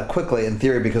heal that quickly, in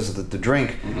theory, because of the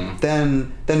drink,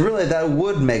 then really that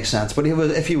would make sense. But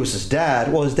if he was his dad,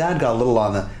 his dad got a little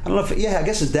on the... I don't know if... Yeah, I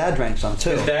guess his dad drank some,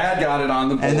 too. His dad got it on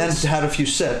the bullets. And then had a few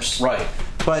sips. Right.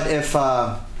 But if...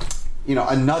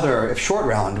 if Short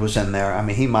Round was in there,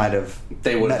 he might have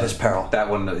met his peril. That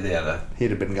wouldn't...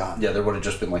 he'd have been gone. Yeah, there would have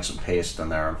just been some paste in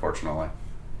there, unfortunately.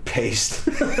 Paste.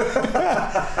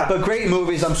 But great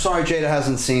movies. I'm sorry Jada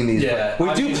hasn't seen these. Yeah, but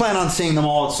we do plan on seeing them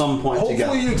all at some point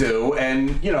together. Hopefully you do.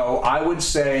 And, I would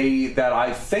say that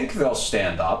I think they'll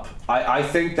stand up. I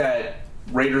think that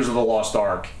Raiders of the Lost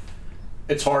Ark,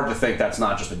 it's hard to think that's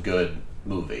not just a good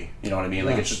movie. You know what I mean?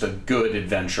 It's just a good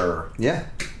adventure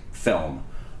film.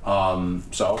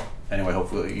 So... Anyway,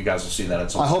 hopefully you guys will see that at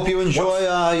some point. I hope you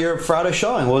enjoy your Friday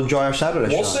showing. We'll enjoy our Saturday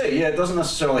showing. We'll see. Yeah, it doesn't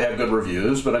necessarily have good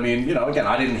reviews, but again,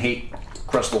 I didn't hate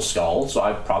Crystal Skull, so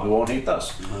I probably won't hate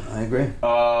this. I agree.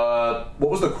 What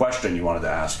was the question you wanted to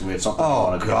ask? We had something we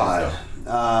wanted to go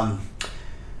into.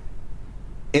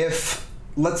 If,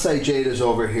 let's say Jada's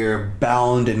over here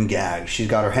bound and gagged. She's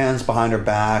got her hands behind her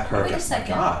back. Wait a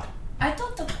second. God. I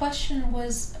thought the question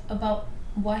was about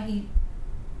why he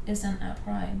isn't at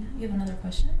Pride. You have another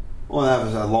question? Well, that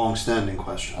was a long-standing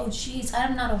question. Oh, jeez,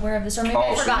 I'm not aware of this, or maybe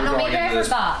I forgot. No, maybe I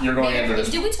forgot. You're going into this.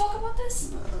 Did we talk about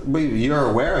this? You're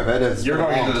aware of it. You're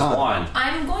going into this blind.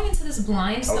 I'm going into this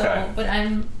blind, but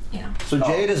I'm, yeah. So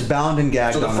Jada's bound and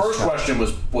gagged. So the first question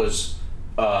was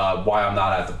why I'm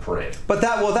not at the parade. But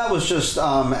that was just,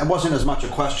 it wasn't as much a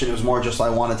question, it was more just I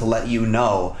wanted to let you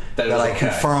know that I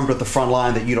confirmed with the front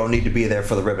line that you don't need to be there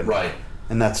for the ribbon. Right.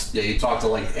 And that's... Yeah, you talked to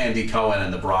like Andy Cohen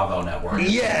and the Bravo Network.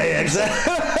 Yeah,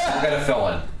 exactly. I'm going to fill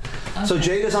in. Okay. So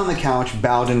Jada's on the couch,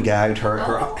 bound and gagged.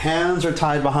 Her hands are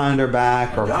tied behind her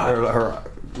back. Her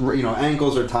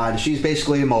ankles are tied. She's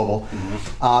basically immobile.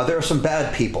 Mm-hmm. There are some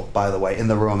bad people, by the way, in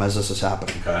the room as this is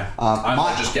happening. Okay.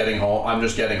 I'm just getting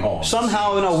home.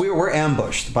 Somehow, we're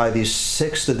ambushed by these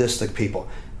 6 sadistic people.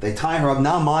 They tie her up.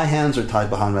 Now my hands are tied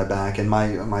behind my back and my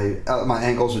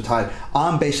ankles are tied.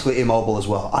 I'm basically immobile as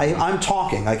well. I'm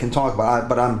talking. I can talk,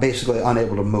 but I'm basically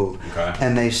unable to move. Okay.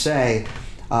 And they say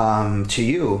to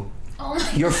you,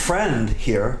 your friend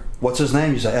here, what's his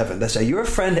name? You say Evan. They say, your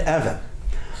friend Evan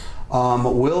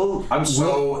I'm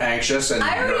so anxious and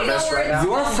nervous right now.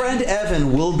 Your friend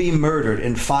Evan will be murdered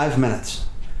in 5 minutes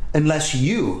unless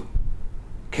you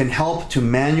can help to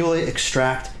manually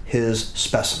extract his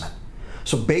specimen.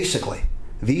 So basically,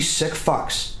 these sick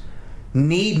fucks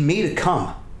need me to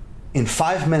come in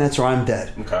 5 minutes or I'm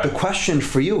dead. Okay. The question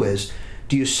for you is,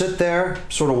 do you sit there,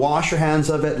 sort of wash your hands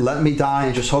of it, let me die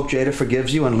and just hope Jada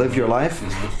forgives you and live your life?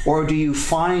 Mm-hmm. Or do you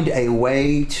find a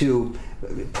way to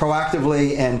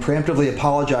proactively and preemptively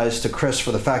apologize to Chris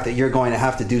for the fact that you're going to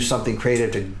have to do something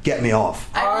creative to get me off?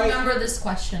 I remember this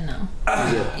question now.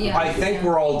 I think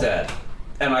we're all dead.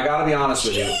 And I gotta be honest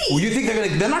with you. Well, you think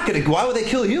they're not gonna, why would they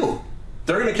kill you?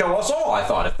 They're going to kill us all, I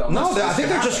thought. I think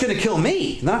they're just going to kill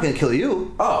me. They're not going to kill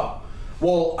you. Oh.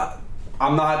 Well,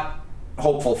 I'm not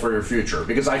hopeful for your future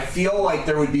because I feel like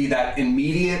there would be that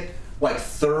immediate, like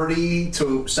 30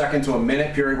 second to a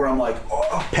minute period where I'm like,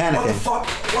 panicking. What the fuck?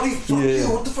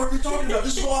 What the fuck are you talking about?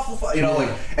 This is awful.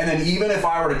 And then even if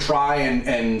I were to try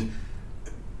and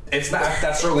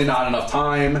that's certainly not enough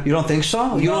time. You don't think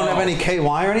so? You don't have any KY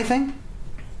or anything?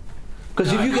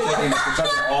 Because if you get such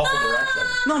an awful direction.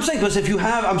 No, I'm saying because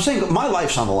I'm saying my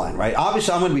life's on the line, right?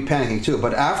 Obviously, I'm going to be panicking too.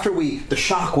 But after the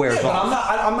shock wears off.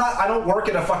 I don't work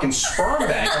at a fucking sperm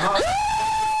bank.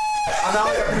 I'm not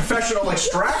like a professional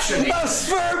extraction. A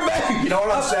sperm bank. You know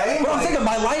what I'm saying? But I'm thinking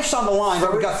my life's on the line.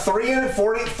 So we got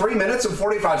 3 minutes and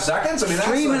 45 seconds. I mean, that's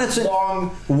 3 minutes a long.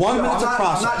 1 minute to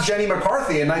process. I'm not Jenny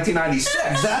McCarthy in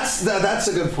 1996. That's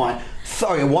a good point.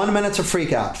 Sorry, 1 minute to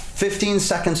freak out, 15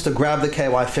 seconds to grab the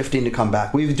KY, 15 to come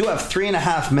back. We do have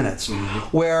 3.5 minutes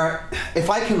where if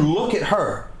I can look at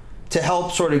her to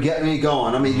help sort of get me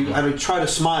going, I mean, I would try to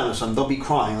smile or something. They'll be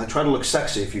crying. Like, try to look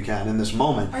sexy if you can in this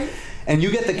moment. And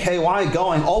you get the KY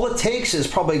going. All it takes is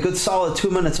probably a good solid 2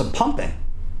 minutes of pumping.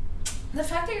 The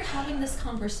fact that you're having this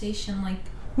conversation, like...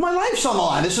 My life's on the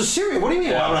line. This is serious. What do you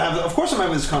mean? Yeah. Of course I'm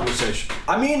having this conversation.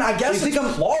 I mean, I guess it's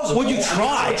plausible. Would you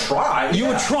try? I would try. You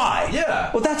would try?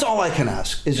 Yeah. Well, that's all I can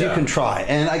ask, is you can try.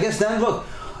 And I guess then, look...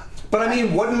 But I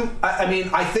mean,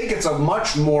 I think it's a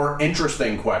much more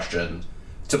interesting question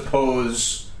to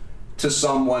pose to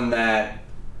someone that,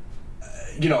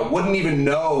 wouldn't even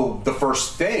know the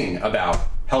first thing about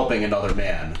helping another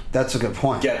man. That's a good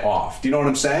point. Get off. Do you know what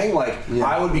I'm saying?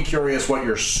 I would be curious what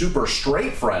your super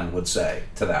straight friend would say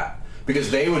to that.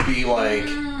 Because they would be like,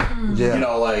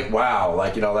 wow,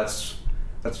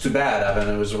 that's too bad,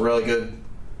 Evan. It was a really good... It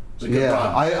was a good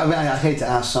run. I hate to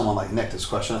ask someone like Nick this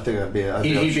question. I think that'd be...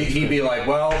 He'd be like,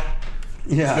 well,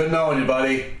 it's good knowing you,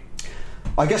 buddy.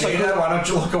 I guess why don't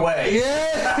you look away?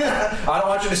 Yeah. I don't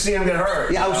want you to see him get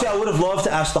hurt. Yeah, I would have loved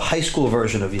to ask the high school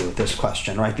version of you this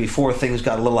question, right? Before things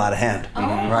got a little out of hand. Oh,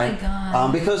 right? My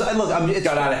God. Because, it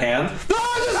got out of hand? No,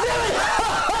 I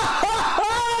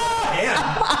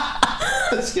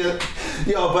just did it! That's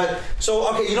good.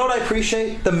 So, okay, you know what I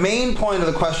appreciate? The main point of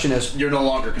the question is... You're no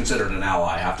longer considered an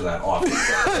ally after that office.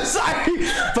 Sorry.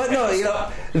 But no,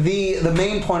 the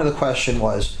main point of the question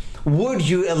was... Would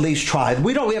you at least try?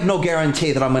 We have no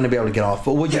guarantee that I'm going to be able to get off,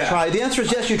 but would you try? The answer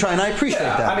is yes, you try, and I appreciate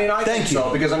that. I mean, I think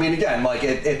so, because, again,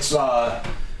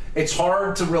 it's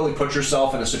hard to really put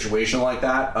yourself in a situation like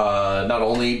that, not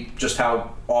only just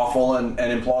how awful and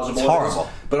implausible it is,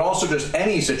 but also just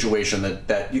any situation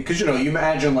that because, you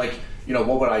imagine, what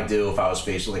would I do if I was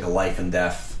faced with, a life and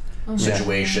death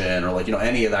situation or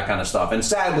any of that kind of stuff. And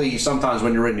sadly, sometimes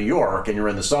when you're in New York and you're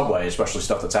in the subway, especially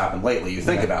stuff that's happened lately, you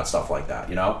think about stuff like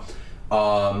that,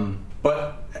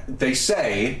 But they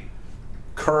say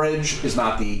courage is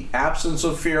not the absence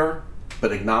of fear,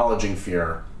 but acknowledging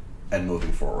fear and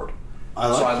moving forward.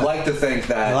 I'd like to think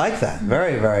that... I like that.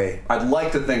 Very, very... I'd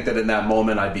like to think that in that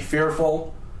moment I'd be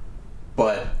fearful,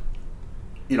 but,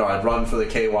 I'd run for the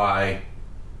KY.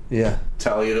 Yeah.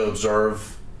 Tell you to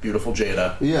observe beautiful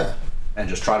Jada. Yeah. And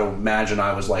just try to imagine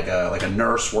I was like a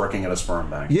nurse working at a sperm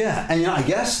bank. Yeah, and I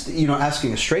guess,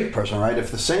 asking a straight person, right?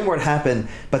 If the same word happened,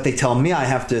 but they tell me I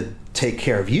have to take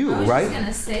care of you, right? I was going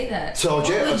to say that. So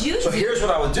here's what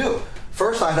I would do.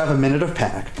 First, I'd have a minute of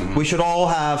panic. Mm-hmm. We should all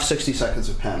have 60 seconds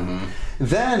of panic. Mm-hmm.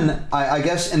 Then, I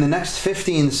guess in the next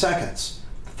 15 seconds,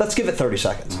 let's give it 30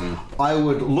 seconds, I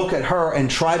would look at her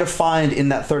and try to find in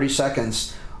that 30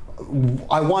 seconds...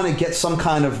 I want to get some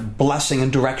kind of blessing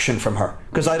and direction from her.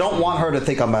 Because I don't want her to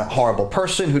think I'm a horrible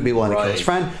person who'd be willing to kill his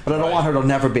friend, but I don't want her to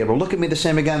never be able to look at me the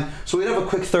same again. So we'd have a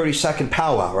quick 30-second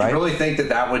powwow, right? You really think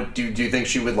that would... Do you think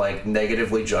she would,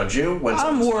 negatively judge you? When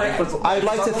I'm worried. I'd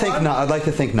like to think not. I'd like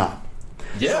to think not.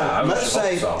 Yeah, so let's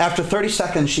say after 30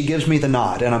 seconds she gives me the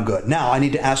nod and I'm good. Now I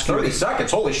need to ask you... 30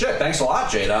 seconds? Holy shit, thanks a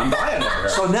lot, Jada. I'm dying over here.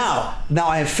 So now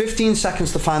I have 15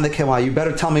 seconds to find the KY. You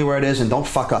better tell me where it is and don't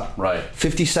fuck up. Right.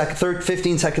 15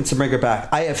 seconds to bring her back.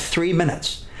 I have 3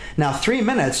 minutes. Now 3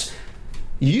 minutes,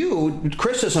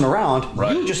 Chris isn't around.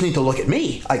 Right. You just need to look at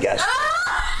me, I guess.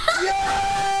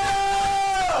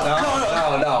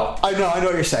 No. I know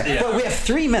what you're saying. Yeah. But we have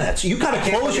 3 minutes. You gotta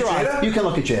close your eyes. You can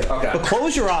look at Jada. Okay. But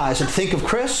close your eyes and think of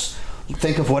Chris.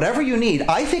 Think of whatever you need.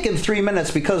 I think in 3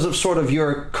 minutes, because of sort of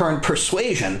your current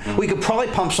persuasion, we could probably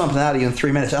pump something out of you in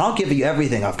 3 minutes, and I'll give you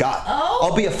everything I've got.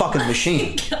 I'll be a fucking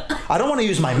machine. I don't want to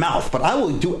use my mouth, but I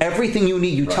will do everything you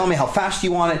need. You tell me how fast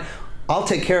you want it. I'll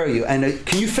take care of you. And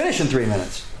can you finish in 3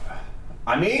 minutes?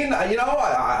 I mean,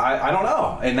 I don't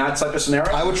know. In that type of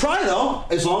scenario, I would try though,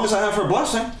 as long as I have her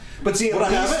blessing. But see,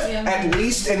 at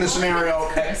least in the scenario,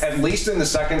 at least in the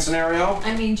second scenario...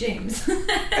 I mean, James.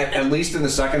 at least in the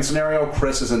second scenario,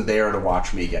 Chris isn't there to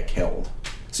watch me get killed.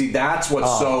 See, that's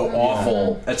what's so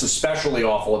awful. It's especially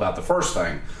awful about the first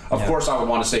thing. Of course, I would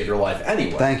want to save your life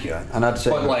anyway. Thank you. I'm not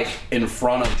saying... But, in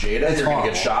front of Jada, you're going to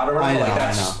get shot or whatever.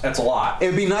 I know. That's a lot. It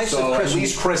would be nice if Chris... at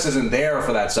least Chris isn't there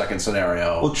for that second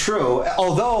scenario. Well, true.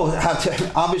 Although,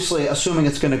 obviously, assuming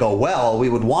it's going to go well, we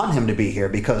would want him to be here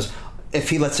because... If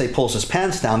he, let's say, pulls his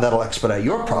pants down, that'll expedite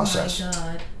your process. Oh,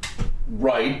 my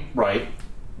God. Right.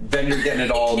 Then you're getting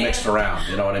it all mixed around.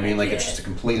 You know what I mean? It's just a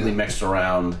completely mixed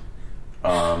around...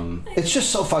 It's just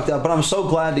so fucked up, but I'm so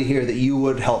glad to hear that you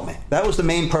would help me. That was the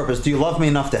main purpose. Do you love me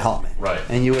enough to help me? Right.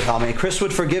 And you would help me. Chris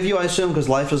would forgive you, I assume, because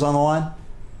life is on the line?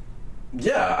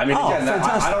 Yeah, I mean, again,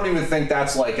 I don't even think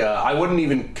that's I wouldn't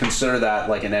even consider that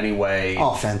in any way...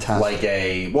 Oh,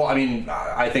 fantastic. Well, I mean,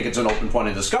 I think it's an open point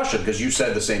of discussion because you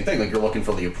said the same thing, you're looking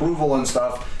for the approval and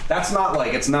stuff. That's not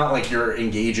it's not like you're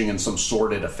engaging in some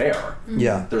sordid affair.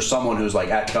 Yeah. There's someone who's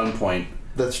at gunpoint.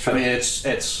 That's true. I mean,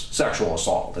 it's sexual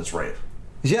assault, it's rape.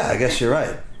 Yeah, I guess you're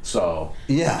right. So...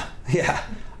 Yeah.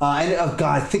 And oh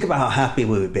God, think about how happy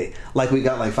we would be. We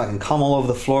got fucking cum all over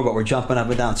the floor, but we're jumping up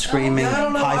and down, screaming,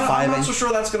 high-fiving. I'm not so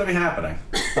sure that's going to be happening.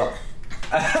 Oh.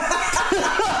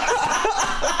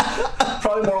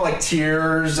 Probably more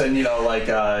tears and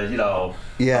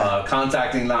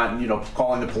contacting,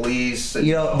 calling the police. And,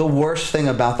 the worst thing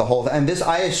about the whole thing, and this,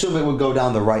 I assume it would go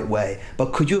down the right way.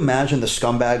 But could you imagine the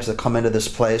scumbags that come into this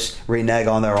place, renege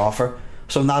on their offer?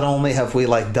 So not only have we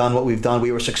done what we've done,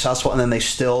 we were successful, and then they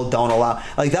still don't allow.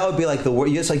 That would be the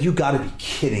worst. It's you got to be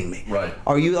kidding me. Right.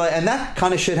 Are you and that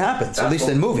kind of shit happens, at least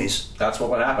in movies. That's what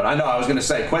would happen. I know. I was going to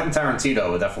say Quentin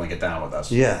Tarantino would definitely get down with us.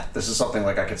 Yeah. This is something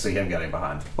I could see him getting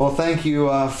behind. Well, thank you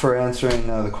for answering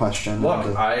the question. Look,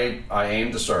 I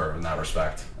aim to serve in that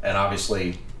respect, and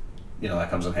obviously. That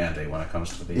comes in handy when it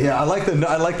comes to the... Yeah, I like the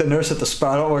nurse at the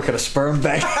sperm. I don't work at a sperm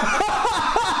bank.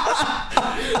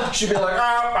 She'd be like,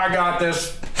 I got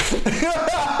this. Yeah,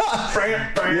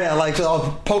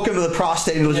 I'll poke him to the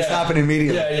prostate and it'll just happen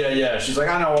immediately. Yeah. She's like,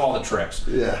 I know all the tricks.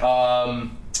 Yeah.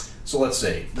 So let's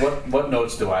see. What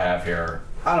notes do I have here?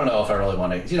 I don't know if I really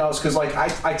want to... it's because,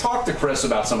 I talked to Chris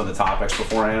about some of the topics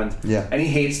beforehand. Yeah. And he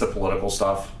hates the political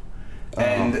stuff.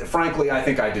 And frankly, I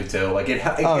think I do too.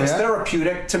 It's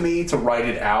therapeutic to me to write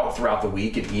it out throughout the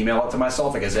week and email it to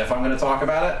myself, as if I'm going to talk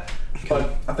about it. Okay.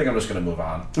 But I think I'm just going to move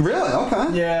on. Really?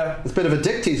 Okay. Yeah. It's a bit of a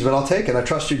dick tease, but I'll take it. I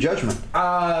trust your judgment.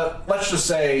 Let's just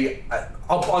say,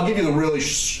 I'll give you the really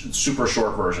super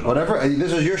short version. Whatever.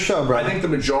 This is your show, bro. I think the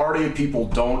majority of people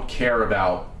don't care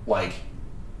about,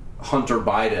 Hunter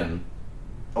Biden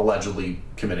allegedly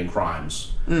committing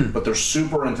crimes. But they're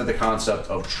super into the concept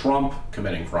of Trump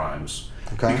committing crimes.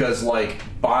 Okay. Because,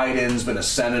 Biden's been a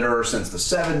senator since the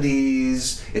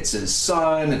 70s. It's his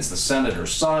son. It's the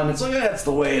senator's son. It's that's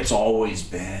the way it's always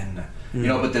been. You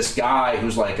know, but this guy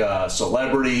who's like a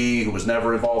celebrity who was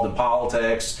never involved in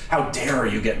politics, how dare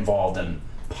you get involved in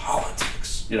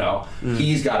politics? You know,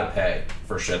 he's got to pay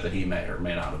for shit that he may or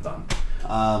may not have done.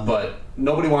 But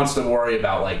nobody wants to worry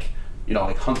about like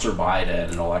Hunter Biden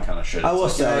and all that kind of shit. I will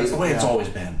say, it's the way it's always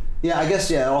been. Yeah, I guess.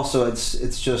 Yeah. Also,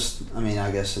 it's just. I mean,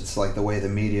 I guess it's like the way the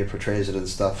media portrays it and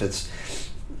stuff. It's,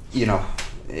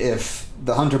 if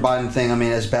the Hunter Biden thing, I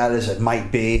mean, as bad as it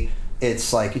might be,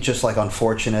 it's just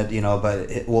unfortunate, but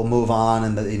we'll move on,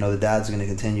 and the dad's going to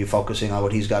continue focusing on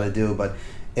what he's got to do. But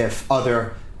if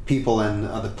other people in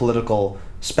the political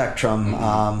spectrum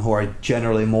who are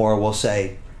generally more, will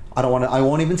say, I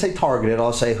won't even say targeted.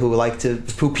 I'll say who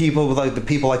people like to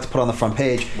put on the front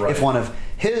page. Right. If one of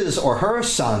his or her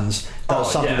sons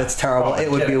does something that's terrible, it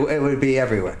would be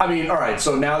everywhere. I mean, all right.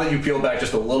 So now that you peel back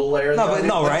just a little layer,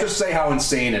 let's just say how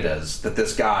insane it is that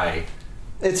this guy.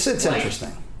 It's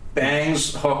interesting.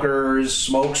 Bangs hookers,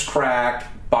 smokes crack,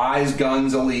 buys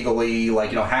guns illegally.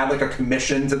 Had a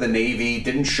commission to the Navy,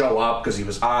 didn't show up because he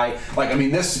was high.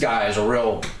 This guy is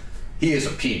he is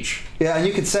a peach. Yeah, and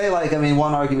you could say,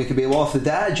 one argument could be, well, if the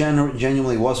dad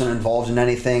genuinely wasn't involved in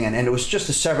anything, and it was just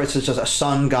it's just a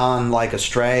son gone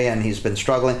astray, and he's been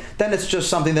struggling, then it's just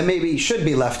something that maybe should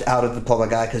be left out of the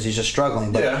public eye because he's just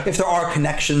struggling. But if there are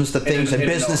connections to things and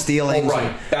business dealings...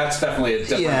 right. That's definitely a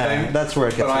different thing. That's where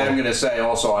it gets... But I am going to say,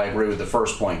 also, I agree with the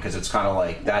first point, because it's kind of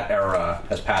like that era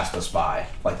has passed us by.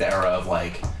 The era of,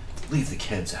 leave the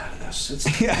kids out of this.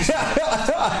 You know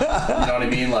what I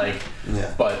mean?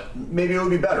 But maybe it would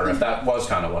be better if that was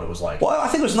kind of what it was like. Well, I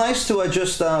think it was nice to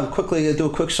just quickly do a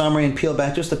quick summary and peel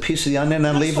back just a piece of the onion and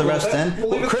then leave the rest in.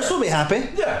 Chris will be happy.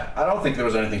 Yeah, I don't think there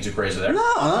was anything too crazy there.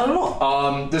 No, not at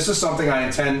all. This is something I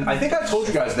think I told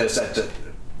you guys this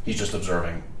he's just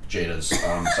observing Jada's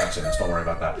sexiness. Don't worry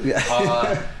about that.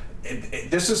 Yeah.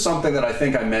 This is something that I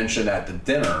think I mentioned at the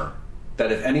dinner, that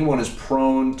if anyone is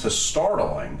prone to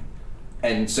startling,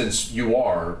 and since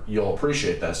you'll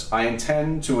appreciate this, I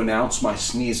intend to announce my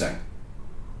sneezing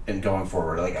in going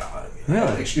forward.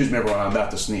 Really? Excuse me, everyone, I'm about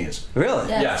to sneeze. Really?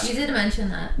 Yes. You did mention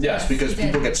that. Yes, because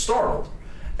people get startled.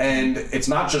 And it's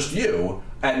not just you,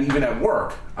 and even at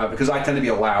work, because I tend to be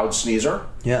a loud sneezer.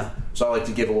 Yeah. So I like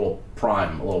to give a little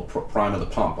prime of the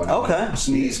pump. Okay.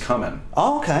 Sneeze coming.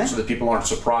 Oh, okay. So that people aren't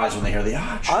surprised when they hear the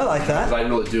achoo. I like that. Because I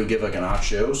really do give an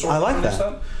achoo. I like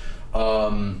that.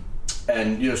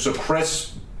 And so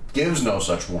Chris gives no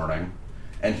such warning,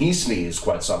 and he sneezed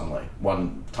quite suddenly.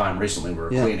 One time recently, we were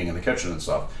cleaning in the kitchen and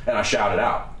stuff, and I shouted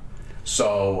out.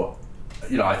 So,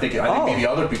 I think maybe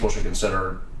other people should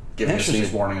consider giving a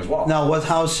sneeze warning as well. Now,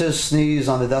 how's his sneeze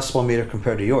on the decibel meter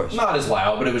compared to yours? Not as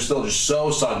loud, but it was still just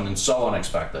so sudden and so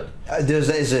unexpected.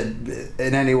 Is it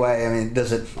in any way? I mean,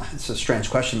 it's a strange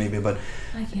question, maybe, but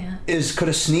I can't. Could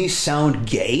a sneeze sound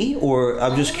gay? Or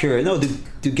I'm just curious. No,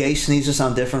 do gay sneezes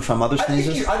sound different from other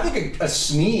sneezes? I think a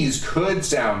sneeze could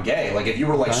sound gay. If you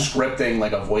were scripting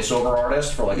a voiceover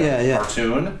artist for a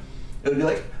cartoon, it would be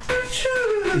like,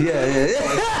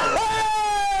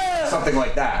 something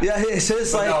like that. Yeah, his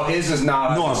no, his is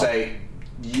not. Normal.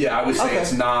 I would say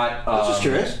it's not. I was just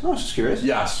curious. No, I was just curious.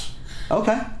 Yes.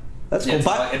 Okay, that's cool.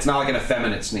 It's not like an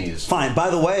effeminate sneeze. Fine. By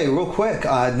the way, real quick,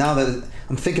 now that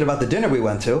I'm thinking about the dinner we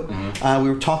went to, we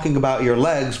were talking about your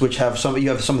legs, which you have some of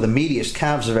the meatiest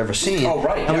calves I've ever seen. Oh,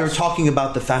 right. And we were talking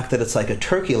about the fact that it's like a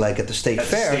turkey leg at the state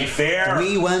fair. State fair.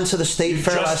 We went to the state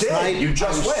fair last night. You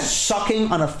just went. Sucking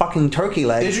on a fucking turkey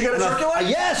leg. Did you get a turkey leg?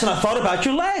 Yes, and I thought about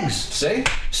your legs. See?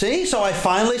 So I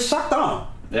finally sucked on them.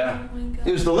 Yeah. Oh,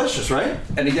 it was delicious, right?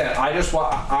 And again, I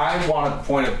want to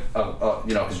point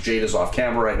because Jada's off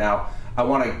camera right now, I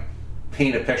want to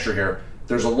paint a picture here.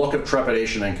 There's a look of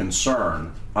trepidation and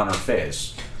concern on her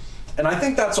face, and I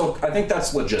think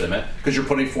that's legitimate, because you're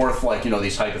putting forth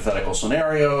these hypothetical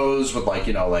scenarios with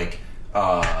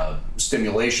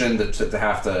stimulation to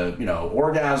have to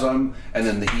orgasm, and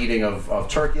then the eating of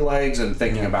turkey legs, and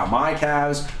thinking about my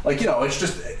calves.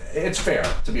 It's fair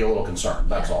to be a little concerned.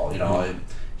 That's all.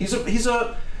 He's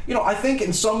a I think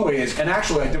in some ways, and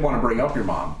actually I did want to bring up your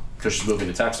mom, because she's moving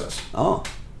to Texas. Oh.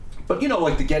 But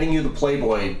getting you the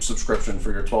Playboy subscription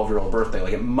for your 12-year-old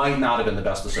birthday, it might not have been the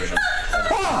best decision.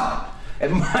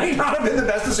 It might not have been the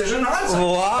best decision in hindsight.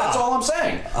 Wow. That's all I'm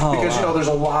saying. Because there's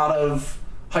a lot of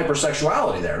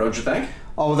hypersexuality there, don't you think?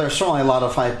 Oh, there's certainly a lot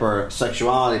of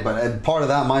hypersexuality, but part of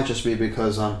that might just be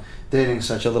because I'm dating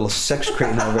such a little sex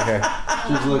cretin over here.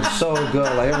 She looks so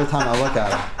good. Every time I look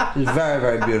at her, she's very,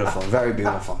 very beautiful. Very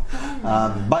beautiful.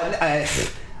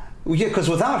 Because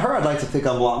without her, I'd like to think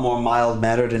I'm a lot more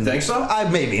mild-mannered. And think so?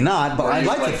 Maybe not, but I'd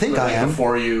like to think I am.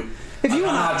 Before you, I'm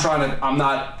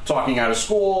not talking out of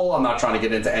school. I'm not trying to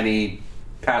get into any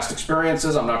past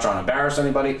experiences? I'm not trying to embarrass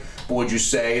anybody, but would you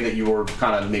say that you were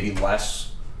kind of maybe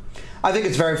less? I think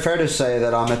it's very fair to say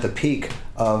that I'm at the peak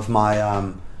of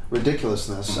my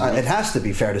ridiculousness. It has to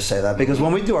be fair to say that, because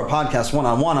when we do our podcast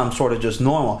one-on-one, I'm sort of just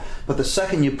normal. But the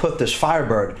second you put this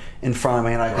Firebird in front of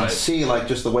me and I can see like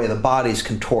just the way the body's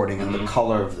contorting and the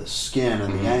color of the skin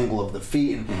and the angle of the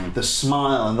feet and the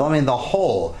smile and I mean the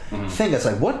whole thing, it's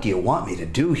like, what do you want me to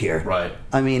do here? Right.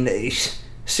 I mean,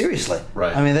 seriously.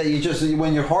 Right. I mean, that you just,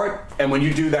 when your heart... And when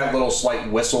you do that little slight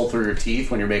whistle through your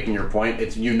teeth when you're making your point,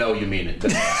 it's, you know you mean it.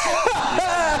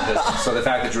 So the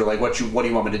fact that you're like, what do you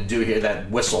want me to do here?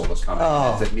 That whistle was coming.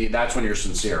 That's when you're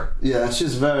sincere. Yeah,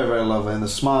 she's very, very lovely. And the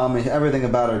smile, I mean, everything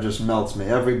about her just melts me.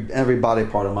 Every body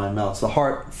part of mine melts. The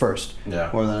heart first,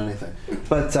 more than anything.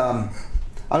 But I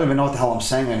don't even know what the hell I'm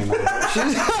saying anymore.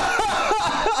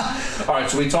 All right,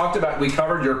 so we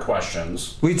covered your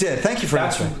questions. We did. Thank you for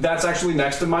answering. That's actually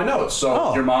next in my notes.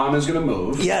 So your mom is going to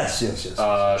move. Yes.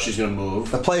 She's going to move.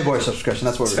 The Playboy subscription,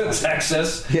 that's what we're to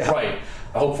Texas. Yeah. Right.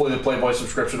 Hopefully the Playboy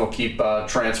subscription will keep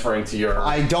transferring to your...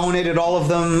 I donated all of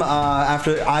them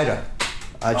after Ida.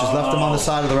 I just left them on the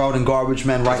side of the road in garbage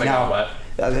men right now.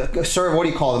 Sir, what do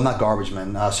you call them? Not garbage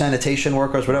men. Sanitation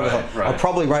workers, whatever. Are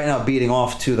probably right now beating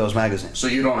off to those magazines. So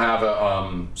you don't have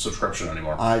a subscription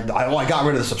anymore? I got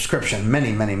rid of the subscription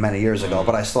many, many, many years ago,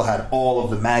 but I still had all of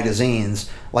the magazines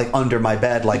like under my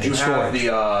bed, like in storage. Did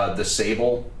you have the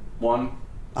Sable one?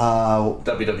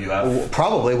 WWF?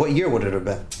 Probably. What year would it have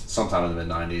been? Sometime in the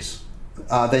mid-90s.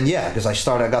 Then yeah, because I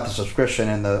got the subscription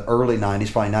in the early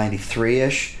 90s, probably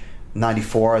 93-ish,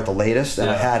 94 at the latest, and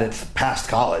I had it past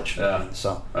college. Yeah.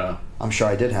 So I'm sure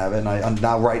I did have it, and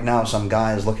right now some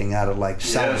guy is looking at it like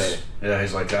salivating. Yeah,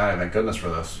 he's like, thank goodness for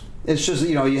this. It's just,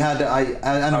 you had to,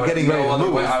 I'm getting ready to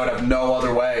move. I would have no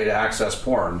other way to access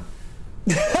porn.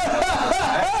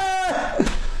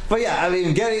 But yeah, I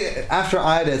mean, after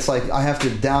Ida, it's like I have to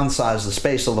downsize the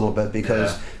space a little bit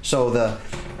because so the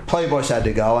Playboys had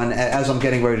to go, and as I'm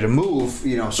getting ready to move,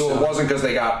 So it wasn't because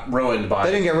they got ruined by...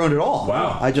 They didn't get ruined at all.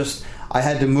 Wow. I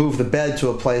had to move the bed to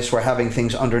a place where having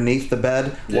things underneath the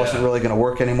bed wasn't really going to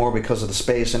work anymore because of the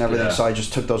space and everything, so I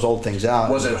just took those old things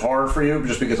out. Was it hard for you,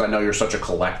 just because I know you're such a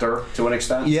collector to an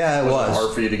extent? Yeah, it was. Was it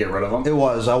hard for you to get rid of them? It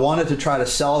was. I wanted to try to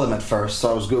sell them at first,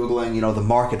 so I was Googling, the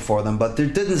market for them, but there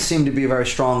didn't seem to be a very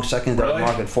strong secondary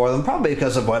market for them, probably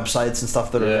because of websites and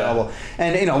stuff that are available.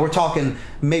 And, we're talking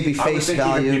maybe face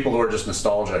value. Even people who are just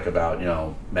nostalgic about,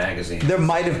 magazines. There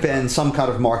might have been some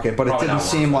kind of market, but it didn't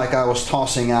seem like I was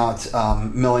tossing out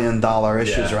 $1 million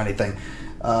issues or anything.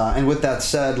 And with that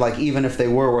said, like, even if they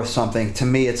were worth something, to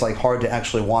me it's like hard to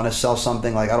actually want to sell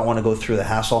something. Like, I don't want to go through the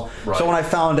hassle. Right. So when I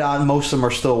found out most of them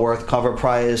are still worth cover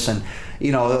price, and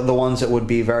the ones that would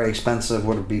be very expensive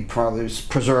would be probably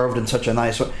preserved in such a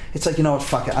nice way. It's like, what,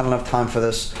 fuck it, I don't have time for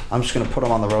this. I'm just going to put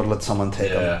them on the road, let someone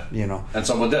take them. And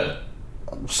someone did.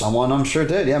 Someone, I'm sure,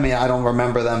 did. Yeah, I mean, I don't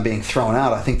remember them being thrown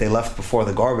out. I think they left before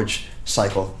the garbage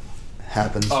cycle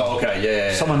happened. Oh, okay,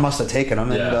 yeah. Someone must have taken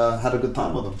them and had a good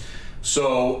time with them.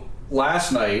 So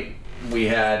last night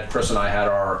Chris and I had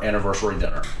our anniversary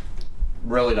dinner.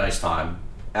 Really nice time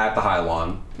at the High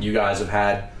Lawn. You guys have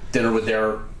had dinner with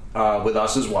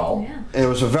us as well. Yeah. It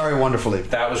was a very wonderful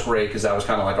evening. That was great because that was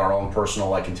kind of like our own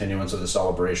personal continuance of the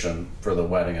celebration for the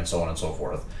wedding and so on and so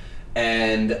forth.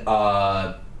 And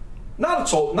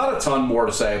not a ton more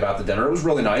to say about the dinner. It was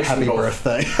really nice. Happy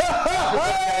birthday.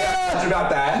 About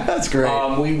that. That's great.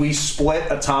 We split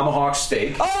a tomahawk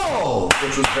steak. Oh!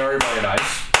 Which was very, very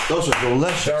nice. Those are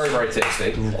delicious. Very, very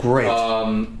tasty. Great.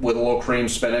 With a little cream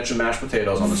spinach and mashed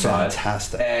potatoes on the side.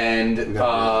 Fantastic. And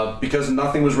because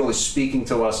nothing was really speaking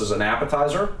to us as an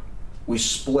appetizer, we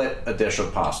split a dish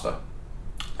of pasta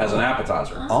as an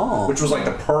appetizer. Oh. Which was like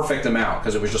the perfect amount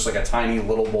because it was just like a tiny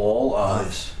little bowl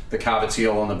of the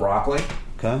cavatello and the broccoli.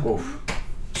 Okay. Oof.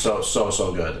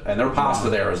 So good. And their pasta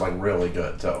there is like really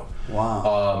good too.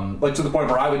 Wow. Like to the point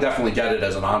where I would definitely get it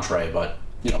as an entree, but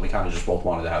we kind of just both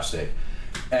wanted to have steak.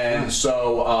 And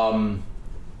so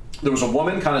there was a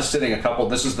woman kind of sitting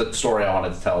this is the story I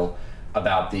wanted to tell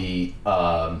about the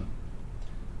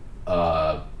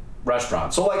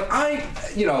restaurant. So like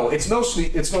it's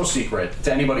no secret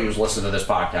to anybody who's listened to this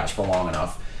podcast for long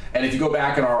enough. And if you go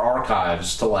back in our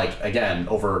archives to again,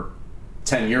 over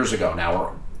 10 years ago now,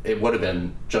 or it would have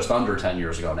been just under 10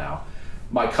 years ago now,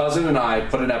 my cousin and I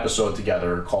put an episode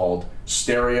together called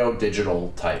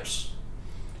Stereotypes.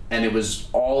 And it was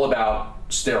all about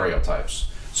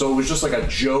stereotypes. So it was just like a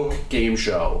joke game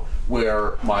show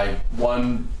where my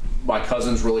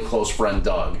cousin's really close friend,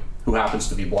 Doug, who happens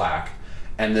to be black,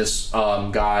 and this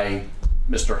guy,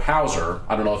 Mr. Hauser,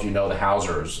 I don't know if you know the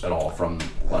Hausers at all from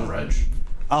Glen Ridge.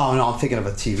 Oh no, I'm thinking of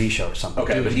a TV show or something.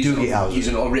 Okay, but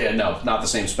not the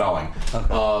same spelling.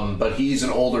 Okay. But he's an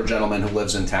older gentleman who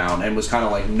lives in town and was kind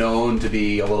of like known to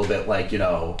be a little bit like,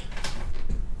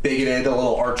 bigoted, a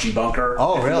little Archie Bunker.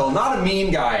 Oh, really? Well, not a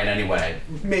mean guy in any way.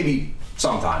 Maybe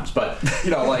sometimes, but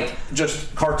like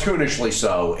just cartoonishly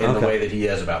so in the way that he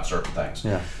is about certain things.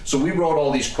 Yeah. So we wrote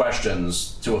all these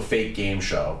questions to a fake game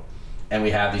show, and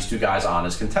we had these two guys on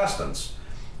as contestants.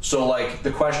 So like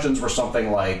the questions were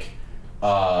something like,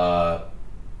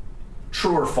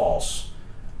 true or false?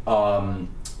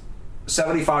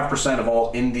 75% of all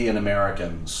Indian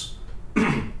Americans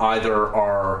either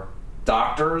are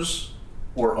doctors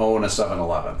or own a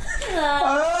 7-Eleven.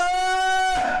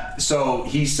 So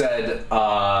he said,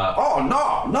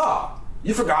 oh, no,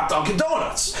 you forgot Dunkin'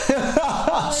 Donuts.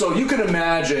 So you can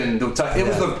imagine, it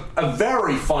was a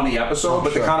very funny episode,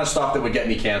 but the kind of stuff that would get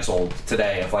me canceled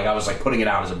today if I was putting it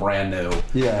out as a brand new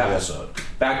episode. Yeah.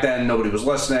 Back then, nobody was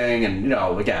listening, and,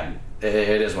 again,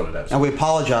 it is what it is. And we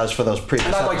apologize for those previous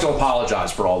And I'd like to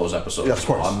apologize for all those episodes. Yeah, of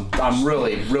course. I'm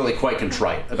really, really quite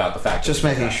contrite about the fact just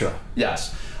making sure.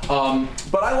 Yes.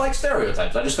 But I like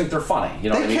stereotypes. I just think they're funny. You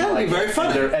know what I mean? They can be very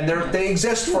funny. And they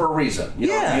exist for a reason. You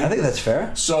know what I mean? I think that's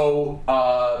fair. So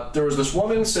there was this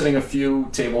woman sitting a few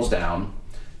tables down.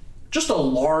 Just a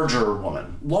larger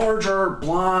woman. Larger,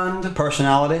 blonde.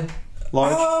 Personality?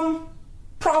 Large?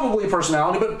 Probably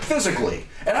personality, but physically.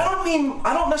 And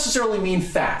I don't necessarily mean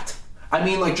fat. I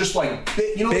mean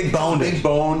big boned. Big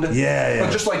boned. Yeah.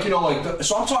 But just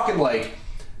so I'm talking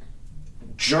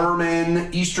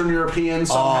German, Eastern European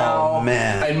somehow. Oh,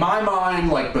 man. In my mind,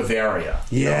 Bavaria.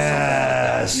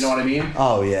 Yes. You know what I mean?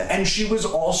 Oh, yeah. And she was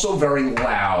also very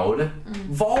loud,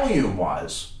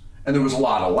 volume-wise. And there was a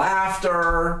lot of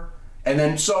laughter. And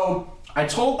then, so I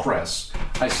told Chris,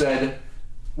 I said,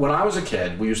 when I was a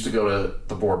kid, we used to go to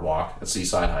the boardwalk at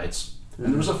Seaside Heights. And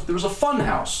there was a fun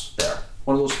house there.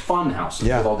 One of those fun houses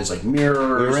with all these mirrors.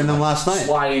 We were in them last night.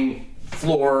 Sliding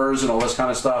floors and all this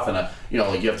kind of stuff, and you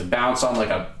have to bounce on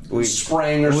a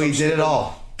spring or something. We did it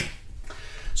all.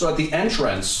 So at the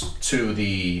entrance to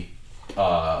the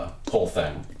whole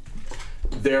thing,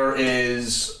 there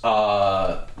is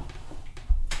a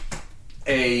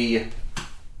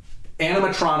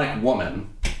animatronic woman,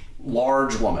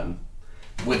 large woman,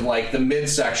 with the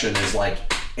midsection is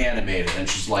animated, and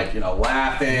she's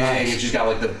laughing, and she's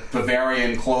got the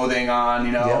Bavarian clothing on,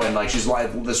 and she's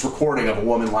this recording of a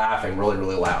woman laughing really,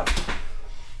 really loud.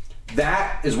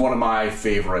 That is one of my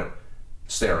favorite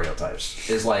stereotypes,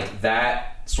 is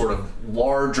that sort of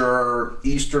larger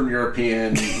Eastern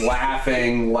European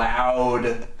laughing,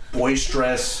 loud,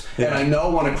 boisterous. And I know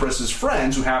one of Chris's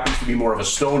friends who happens to be more of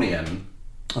Estonian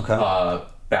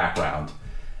background,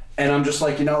 and I'm just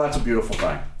that's a beautiful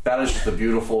thing. That is just a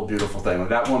beautiful, beautiful thing.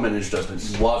 That woman is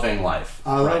just loving life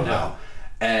right now.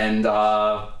 And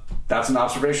that's an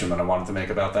observation that I wanted to make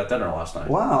about that dinner last night.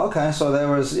 Wow, okay. So there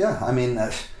was,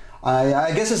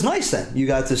 I guess it's nice then. You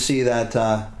got to see that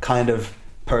kind of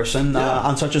person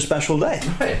on such a special day.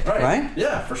 Right?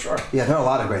 Yeah, for sure. Yeah, there are a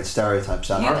lot of great stereotypes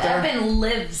out there. Evan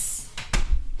lives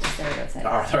stereotypes.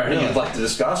 Are there any you'd like to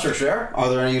discuss or share? Are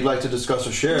there any you'd like to discuss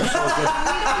or share? We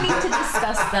don't need to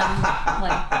discuss them.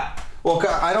 Well,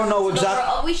 I don't know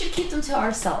exactly. We should keep them to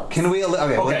ourselves. Can we?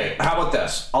 Okay. How about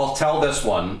this? I'll tell this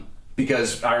one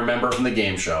because I remember from the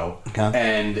game show,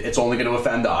 and it's only going to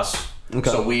offend us.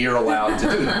 Okay. So we are allowed to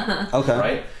do that. Okay.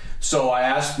 Right. So I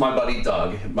asked my buddy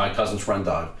Doug, my cousin's friend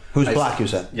Doug, who's black. You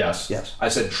said yes. I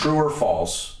said true or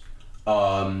false.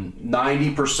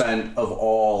 90% of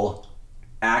all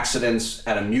accidents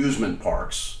at amusement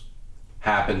parks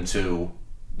happen to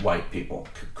white people,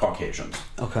 Caucasians.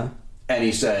 Okay. And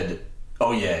he said,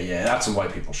 oh, yeah, that's some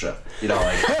white people shit.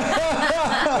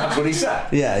 That's what he said.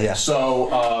 Yeah.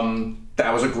 So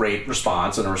that was a great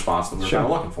response, and a response that we were kind of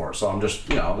looking for. So I'm just,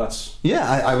 that's... Yeah,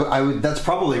 I would, that's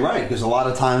probably right, because a lot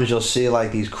of times you'll see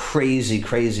these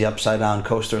crazy upside-down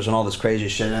coasters and all this crazy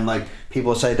shit, and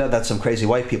people say, that's some crazy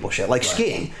white people shit.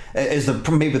 Skiing is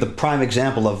maybe the prime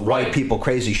example of white people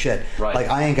crazy shit. Right.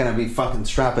 I ain't gonna be fucking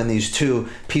strapping these 2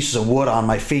 pieces of wood on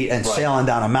my feet and sailing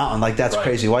down a mountain. That's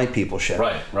crazy white people shit.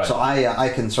 Right. So I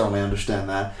can certainly understand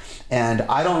that. And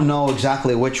I don't know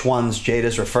exactly which ones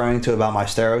Jada's referring to about my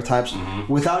stereotypes,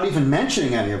 without even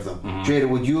mentioning any of them. Jada,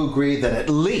 would you agree that at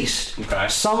least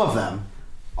some of them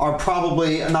are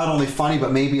probably not only funny,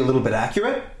 but maybe a little bit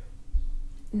accurate?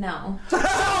 No. She's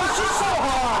so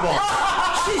horrible!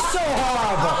 She's so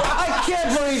horrible! I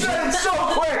can't believe it! So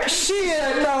quick!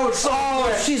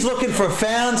 She's looking for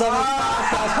fans on the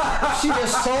podcast. She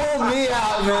just sold me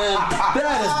out, man.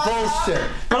 That is bullshit.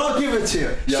 But I'll give it to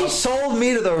you. Yep. She sold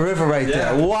me to the river right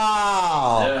there.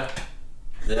 Wow.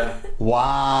 Yeah.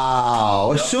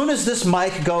 Wow. As soon as this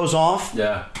mic goes off,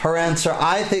 her answer,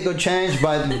 I think, will change,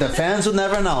 but the fans will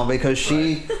never know because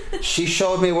she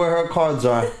showed me where her cards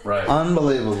are. Right.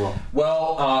 Unbelievable.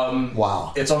 Well,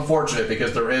 wow. It's unfortunate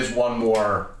because there is one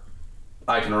more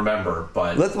I can remember,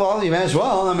 but... Well, you may as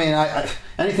well. I mean,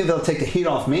 anything that'll take the heat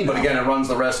off me now. But again, it runs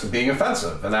the risk of being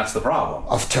offensive, and that's the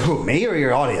problem. To who, me or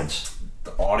your audience?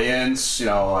 The audience,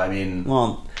 I mean...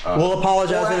 Well, we'll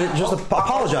apologize.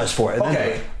 Apologize for it.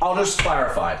 Okay, I'll just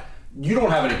clarify. You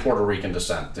don't have any Puerto Rican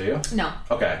descent, do you? No.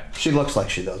 Okay. She looks like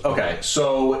she does. Okay,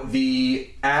 so the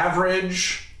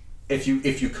average, if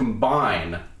you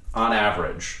combine, on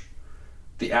average,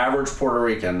 the average Puerto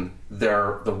Rican,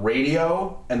 the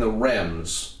radio and the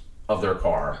rims of their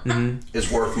car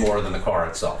is worth more than the car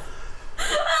itself.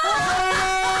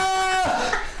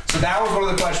 So that was one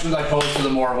of the questions I posed to the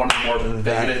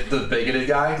bigoted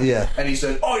guy. Yeah. And he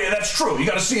said, "Oh yeah, that's true. You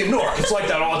got to see in Newark. It's like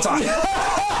that all the time."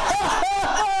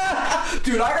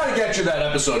 Dude, I got to get you that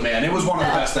episode, man. It was one of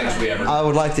the best things we ever did. I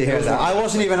would like to hear that. I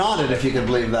wasn't even on it, if you can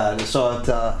believe that. So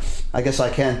I guess I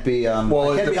can't be. I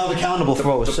can't be held accountable for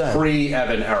what was said. The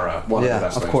pre-Evan era. One of the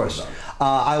best things. Of course.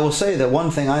 I will say that one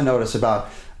thing I notice about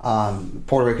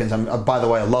Puerto Ricans. By the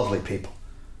way, lovely people.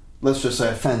 Let's just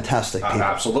say fantastic people.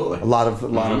 Absolutely. A lot of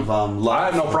love. I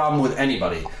have no problem with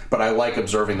anybody, but I like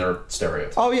observing their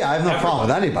stereotypes. Oh yeah, I have no problem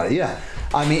with anybody. Yeah,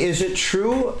 I mean, is it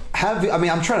true?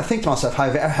 I'm trying to think to myself.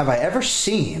 Have I ever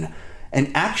seen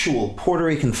an actual Puerto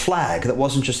Rican flag that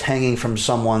wasn't just hanging from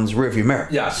someone's rearview mirror?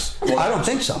 Yes. Well, I don't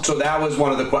think so. So that was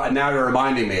one of the. Now you're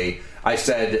reminding me. I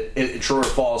said true or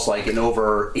false. Like in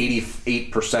over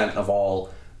 88% of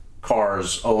all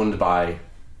cars owned by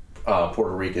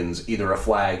Puerto Ricans, either a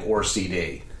flag or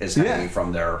CD is hanging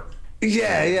from their.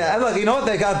 Yeah. Look, you know what?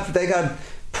 They got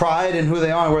pride in who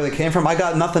they are and where they came from. I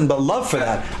got nothing but love for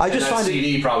that. I just find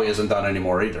CD probably isn't done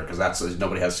anymore either because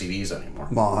nobody has CDs anymore.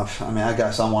 Well, I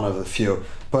guess I'm one of the few,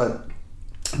 but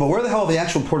where the hell are the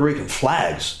actual Puerto Rican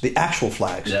flags? The actual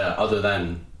flags? Yeah, other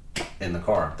than in the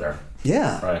car there.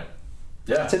 Yeah. Right.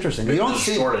 Yeah, it's interesting. You don't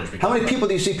see how many people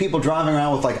do you see people driving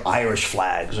around with like Irish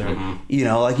flags or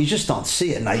like you just don't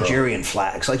see it. Nigerian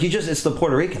flags, like it's the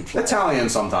Puerto Rican flag. Italian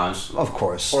sometimes, of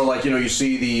course, or like you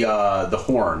see the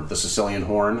horn, the Sicilian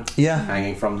horn,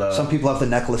 hanging from the. Some people have the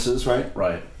necklaces, right?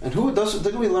 Right. And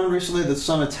didn't we learn recently that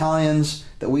some Italians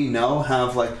that we know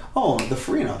have the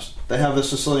Farinos? They have the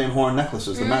Sicilian horn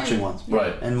necklaces, the matching ones.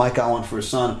 Right. And Mike got one for his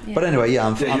son. Yeah. But anyway,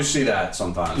 you see that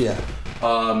sometimes. Yeah.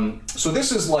 So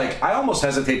this is I almost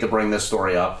hesitate to bring this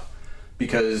story up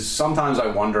because sometimes I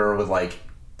wonder with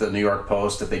the New York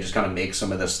Post if they just kind of make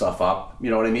some of this stuff up.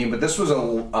 You know what I mean? But this was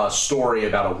a story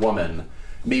about a woman.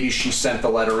 Maybe she sent the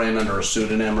letter in under a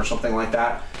pseudonym or something like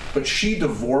that. But she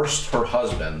divorced her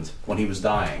husband when he was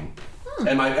dying.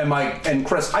 And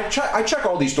Chris, I check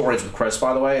all these stories with Chris,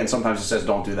 by the way, and sometimes he says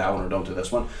don't do that one or don't do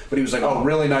this one. But he was like, "Oh,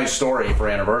 really nice story for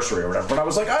anniversary or whatever." But I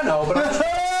was like, "I know, but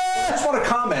I just want to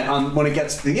comment on when it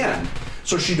gets to the end."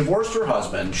 So she divorced her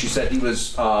husband. She said he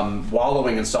was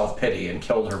wallowing in self-pity and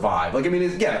killed her vibe.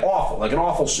 Again, awful, an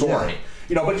awful story.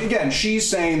 Yeah. But again, she's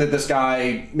saying that this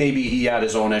guy, maybe he had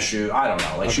his own issue. I don't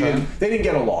know. They didn't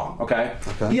get along. Okay.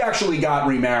 He actually got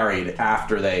remarried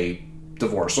after they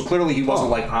divorced. So clearly he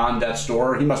wasn't on death's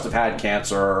door. He must have had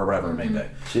cancer or whatever it may be.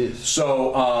 Jeez.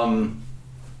 So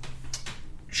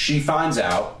she finds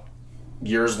out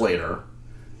years later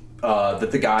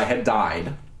that the guy had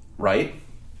died, right?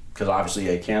 Because obviously he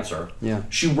had cancer. Yeah.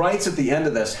 She writes at the end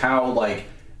of this how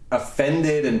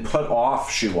offended and put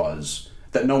off she was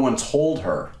that no one told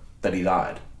her that he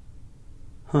died.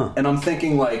 Huh. And I'm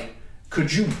thinking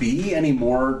could you be any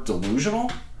more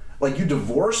delusional? You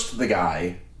divorced the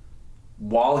guy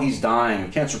while he's dying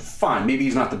of cancer. Fine, maybe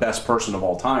he's not the best person of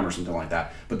all time or something like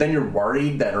that. But then you're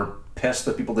worried or pissed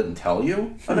that people didn't tell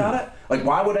you about it?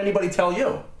 Why would anybody tell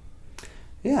you?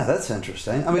 Yeah, that's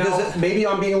interesting. Maybe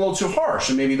I'm being a little too harsh,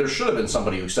 and maybe there should have been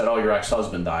somebody who said, "Oh, your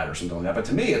ex-husband died" or something like that. But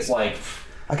to me, it's I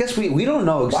guess we don't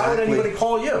know exactly. Why would anybody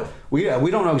call you? We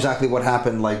don't know exactly what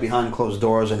happened behind closed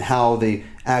doors and how the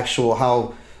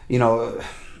actual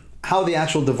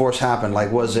divorce happened.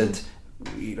 Was it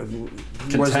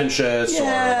contentious?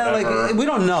 Or we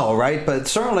don't know, right? But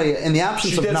certainly in the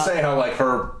absence of she did say how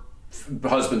her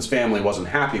husband's family wasn't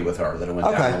happy with her that it went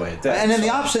down the way it did. And in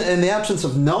the absence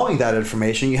of knowing that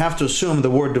information, you have to assume the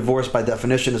word divorce by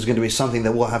definition is going to be something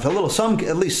that will have at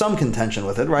least some contention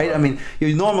with it, right? I mean,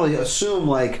 you normally assume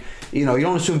you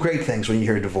don't assume great things when you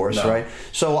hear divorce, right?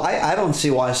 So I don't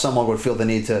see why someone would feel the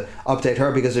need to update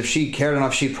her, because if she cared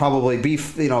enough, she'd probably be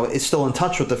is still in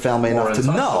touch with the family enough to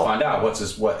know. To find out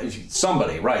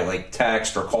somebody, right?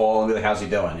 Text or call and be like, "How's he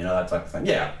doing?" That type of thing.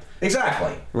 Yeah.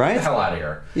 Exactly. Right? Get the hell out of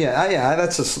here. Yeah,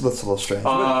 that's a little strange.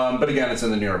 But again, it's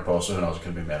in the New York Post, so who knows? It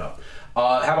could be made up.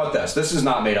 How about this? This is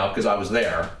not made up because I was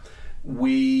there.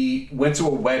 We went to a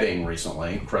wedding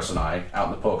recently, Chris and I, out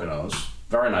in the Poconos.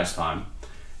 Very nice time.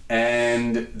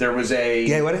 And there was a...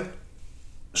 Gay wedding?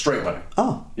 Straight wedding.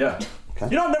 Oh. Yeah. Okay.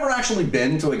 You know, I've never actually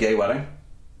been to a gay wedding.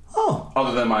 Oh.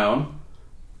 Other than my own.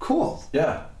 Cool.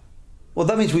 Yeah. Well,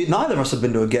 that means neither of us have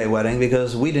been to a gay wedding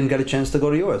because we didn't get a chance to go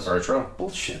to yours. Very true.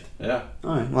 Bullshit. Yeah.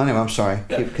 All right. Well, anyway, I'm sorry.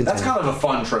 Yeah. That's kind of a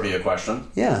fun trivia question.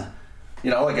 Yeah. You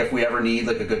know, like if we ever need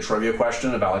like a good trivia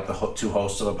question about like the two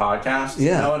hosts of a podcast.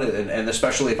 Yeah. You know, and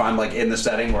especially if I'm like in the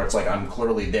setting where it's like I'm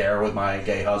clearly there with my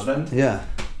gay husband. Yeah.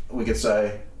 We could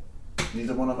say,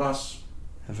 neither one of us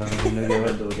have ever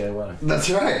been to a gay wedding. That's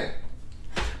right.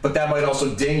 But that might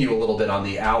also ding you a little bit on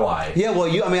the ally. Yeah, well,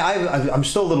 I'm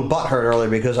still a little butthurt earlier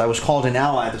because I was called an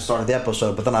ally at the start of the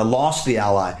episode, but then I lost the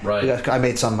ally. Right. I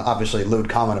made some, obviously, lewd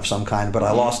comment of some kind, but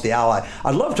I lost the ally.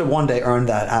 I'd love to one day earn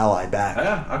that ally back.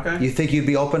 Yeah, okay. You think you'd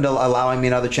be open to allowing me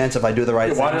another chance if I do the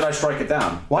right thing? Why did I strike it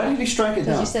down? Why did you strike it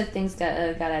down? Because you said things got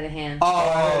out of hand.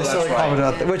 Oh, that's sorry,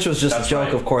 right. Which was just a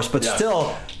joke, of course, but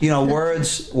still,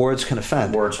 words can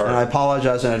offend. Words hurt. And I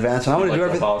apologize in advance. And I'm going to do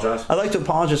everything. Apologize? I'd like to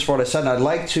apologize for what I said, and I'd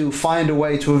like to find a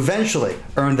way to eventually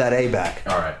earn that A back.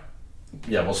 All right.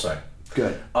 Yeah, we'll see.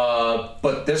 Good.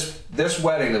 But this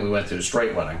wedding that we went to,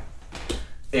 straight wedding,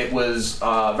 it was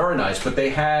very nice. But they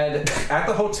had at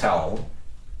the hotel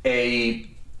a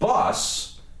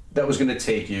bus that was going to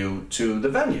take you to the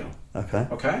venue. Okay.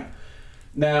 Okay.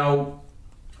 Now,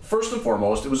 first and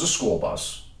foremost, it was a school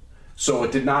bus, so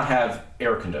it did not have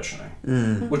air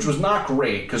conditioning, which was not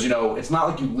great because it's not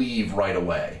like you leave right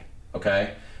away.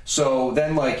 Okay. So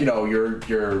then,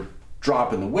 you're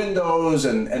dropping the windows,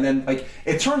 and then,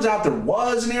 it turns out there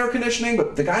was an air conditioning,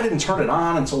 but the guy didn't turn it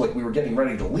on until, we were getting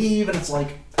ready to leave, and it's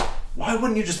like, why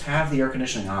wouldn't you just have the air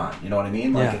conditioning on? You know what I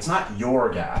mean? It's not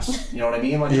your gas. You know what I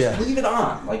mean? Just leave it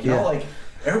on.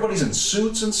 Everybody's in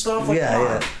suits and stuff.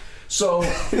 Yeah. So,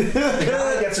 the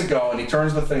guy gets it going, he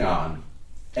turns the thing on,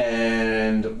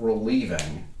 and we're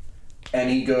leaving, and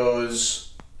he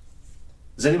goes,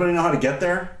 does anybody know how to get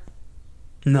there?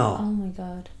 No. Oh my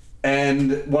god.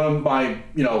 And one of my,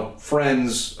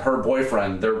 friends, her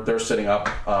boyfriend, they're sitting up,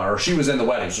 or she was in the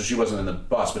wedding, so she wasn't in the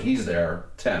bus, but he's there,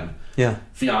 Tim. Yeah.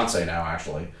 Fiance now,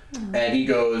 actually. And he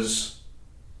goes,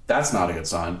 that's not a good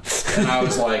sign. And I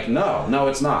was like, no,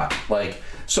 it's not.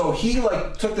 So he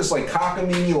took this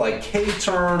cockamamie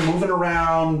K-turn, moving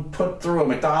around, put through a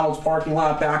McDonald's parking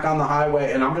lot, back on the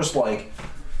highway, and I'm just like,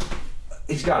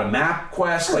 he's got a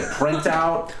MapQuest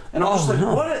printout, and I'm just like,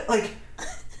 no. What?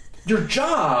 Your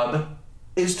job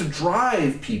is to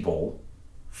drive people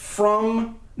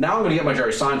from... Now I'm going to get my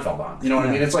Jerry Seinfeld on. You know what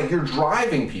I mean? It's you're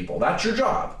driving people. That's your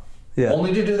job. Yeah.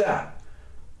 Only to do that.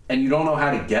 And you don't know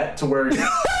how to get to where...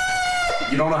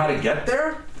 You don't know how to get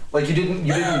there? You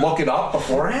didn't look it up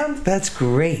beforehand? That's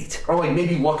great. Or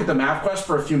maybe look at the MapQuest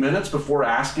for a few minutes before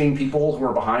asking people who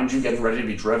are behind you getting ready to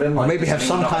be driven. Or maybe have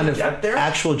some kind of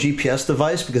actual GPS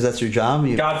device because that's your job.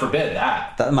 God forbid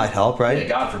that. That might help, right? Yeah,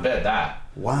 God forbid that.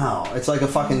 Wow. It's like a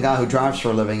fucking guy who drives for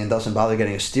a living and doesn't bother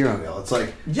getting a steering wheel. It's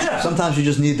sometimes you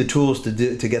just need the tools to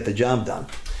get the job done.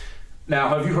 Now,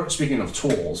 have you heard, speaking of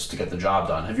tools to get the job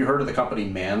done, have you heard of the company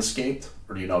Manscaped?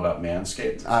 Or do you know about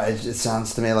Manscaped? It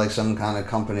sounds to me like some kind of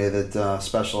company that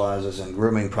specializes in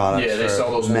grooming products. Yeah, they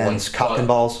sell those men's cock and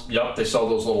balls. Yep, they sell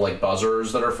those little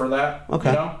buzzers that are for that.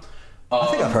 Okay. I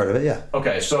think I've heard of it, yeah.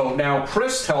 Okay, so now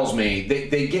Chris tells me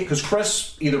they get, because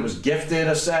Chris either was gifted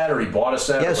a set or he bought a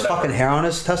set. He has fucking hair on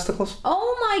his testicles?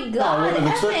 Oh my god,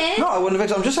 No, I wouldn't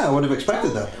have. I'm just saying, I wouldn't have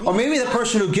expected that. Or maybe the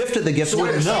person who gifted the gift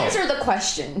didn't know. Answer the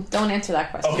question. Don't answer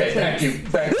that question. Okay, thank you.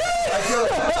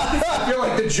 I feel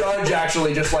like the judge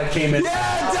actually just came in.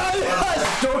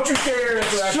 Yeah, don't you dare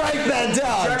answer that. Strike that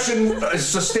down. Objection is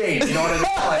sustained. You know what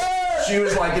I mean? She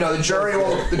was the jury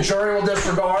will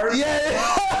disregard.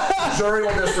 Yeah. The jury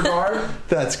will disregard.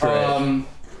 That's great.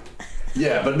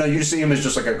 Yeah, but no, you see him as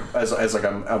just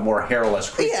a more hairless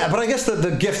creature. Yeah, but I guess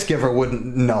the gift giver wouldn't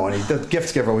know any. The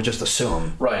gift giver would just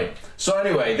assume. Right. So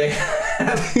anyway,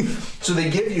 they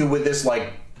give you with this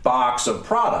box of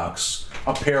products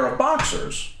a pair of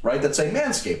boxers, right, that say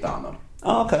Manscaped on them.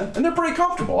 Oh, okay. And they're pretty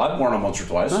comfortable. I've worn them once or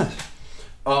twice. Nice.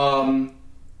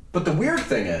 But the weird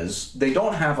thing is they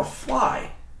don't have a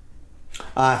fly.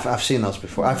 I've seen those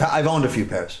before. I've owned a few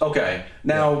pairs. Okay.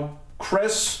 Now,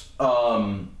 Chris, said,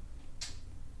 "Oh,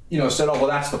 well,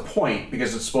 that's the point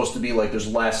because it's supposed to be there's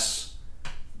less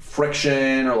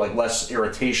friction or less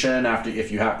irritation after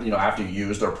you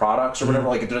use their products or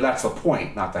whatever. That's the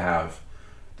point, not to have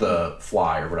the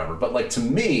fly or whatever. But to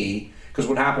me, Because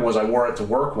what happened was I wore it to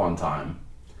work one time,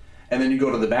 and then you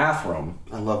go to the bathroom.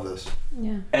 I love this.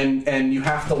 Yeah. And you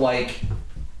have to like,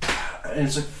 and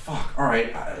it's like, fuck, all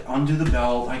right, undo the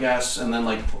belt, I guess, and then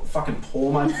like fucking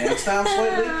pull my pants down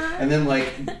slightly, and then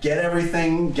like get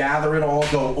everything, gather it all,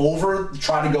 go over,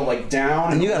 try to go like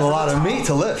down. And you got a lot of meat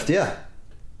to lift, yeah.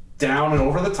 Down and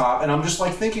over the top, and I'm just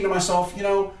like thinking to myself, you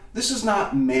know, this is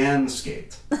not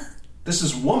manscaped. This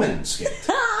is womanscaped.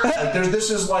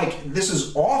 Like, this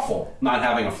is awful not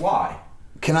having a fly.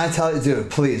 Can I tell you,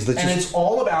 dude, please. It's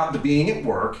all about the being at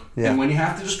work, and when you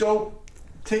have to just go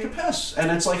take a piss. And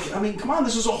it's like, I mean, come on,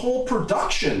 this is a whole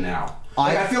production now.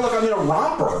 I feel like I'm in a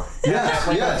romper.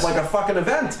 Yes. Like a fucking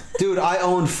event. Dude, I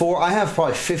have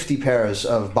probably 50 pairs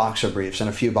of boxer briefs and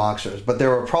a few boxers, but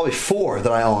there were probably 4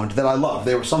 that I owned that I loved.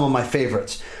 They were some of my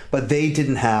favorites, but they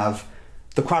didn't have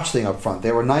the crotch thing up front.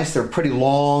 They were nice, they were pretty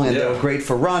long, and they were great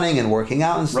for running and working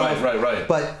out and stuff. Right.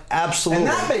 But absolutely.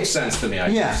 And that makes sense to me, I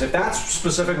guess. If that's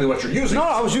specifically what you're using. No,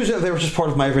 I was using it. They were just part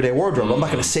of my everyday wardrobe. I'm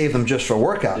not going to save them just for a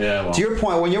workout. Yeah, well. To your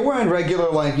point, when you're wearing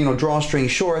regular, like, you know, drawstring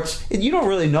shorts, you don't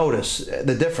really notice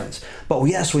the difference. But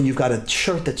yes, when you've got a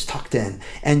shirt that's tucked in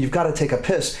and you've got to take a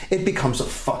piss, it becomes a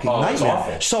fucking nightmare.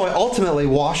 Awful. So I ultimately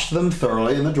washed them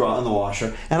thoroughly in the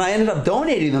washer, and I ended up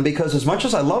donating them because as much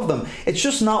as I love them, it's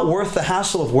just not worth the hassle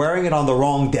of wearing it on the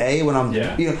wrong day when I'm,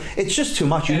 you know, it's just too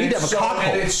much. You need to have a cock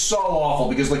hole. And it's so awful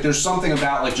because like there's something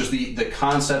about like just the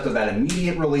concept of that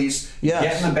immediate release. Yes.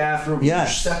 Get in the bathroom, you're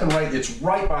stepping right, it's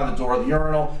right by the door of the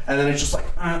urinal, and then it's just like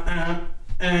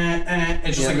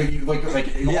it's just and you're just like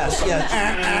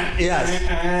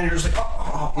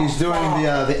he's doing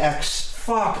the X.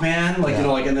 Fuck, man! Like you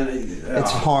know, like and then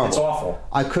it's horrible. It's awful.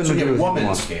 I couldn't agree with you more.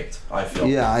 Womanscaped, I feel.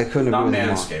 Yeah, I couldn't agree with you more.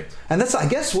 Not manscaped. And that's, I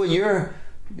guess, when you're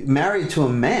married to a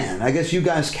man, I guess you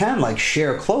guys can like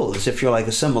share clothes if you're like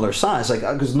a similar size, like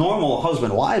because normal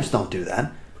husband-wives don't do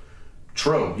that.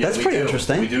 True. Yeah, that's pretty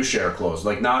interesting. We do share clothes,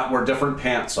 like we're different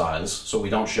pant size, so we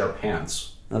don't share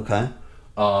pants. Okay.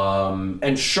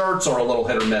 And shirts are a little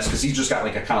hit or miss because he's just got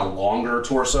like a kind of longer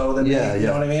torso than me. You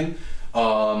know what I mean?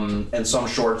 And some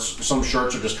shirts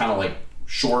are just kind of like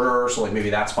shorter, so like maybe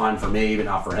that's fine for me, but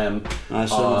not for him. I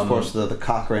assume, of course, the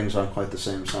cock rings aren't quite the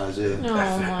same size either.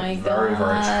 Oh my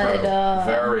God.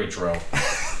 Very true.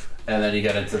 And then you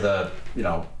get into the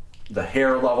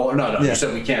hair level. Or no, you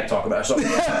said we can't talk about it. So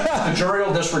the jury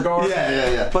will disregard.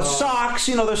 Yeah. But socks,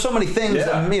 there's so many things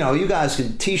that, you guys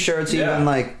can, t-shirts, even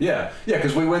like... Yeah,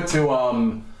 because we went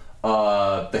to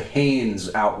the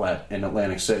Hanes outlet in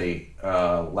Atlantic City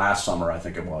last summer, I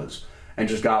think it was, and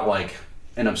just got like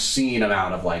an obscene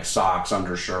amount of like socks,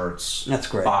 undershirts, that's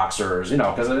great, boxers,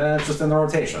 because it's just in the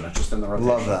rotation.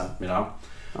 Love that.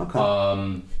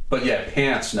 Okay. But yeah,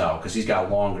 pants no, because he's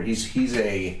got longer.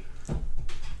 He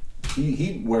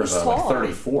wears like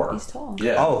 34. He's tall.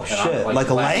 Yeah. Oh shit! Like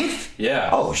a length? Yeah.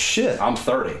 Oh shit! I'm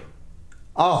 30.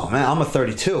 Oh man, I'm a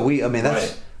 32.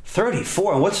 That's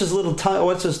 34. And what's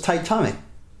his tight tummy?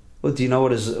 What do you know?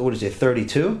 What is he?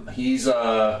 32? He's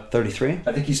 33.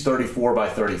 I think he's 34 by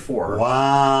 34.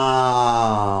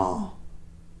 Wow.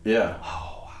 Yeah.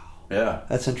 Oh wow. Yeah.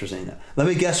 That's interesting. Let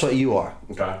me guess what you are.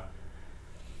 Okay.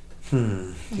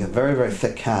 You have very, very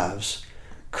thick calves.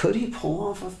 Could he pull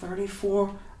off a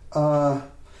 34? I'm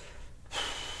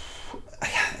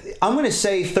going to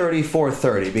say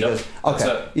 34-30 because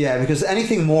because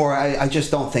anything more, I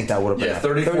just don't think that would have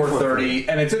been. 34-30,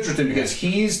 and it's interesting because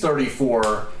he's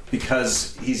 34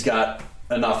 because he's got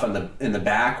enough in the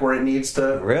back where it needs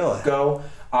to go.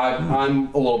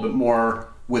 I'm a little bit more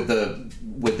with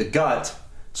the gut,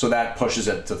 so that pushes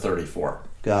it to 34.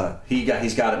 Got it.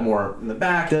 He's got it more in the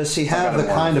back. Does he have the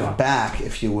kind of back,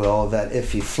 if you will, that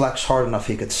if he flexed hard enough,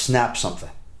 he could snap something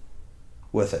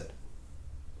with it?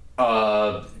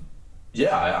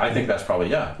 Yeah, I think that's probably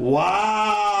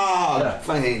Wow! Yeah.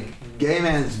 Fucking gay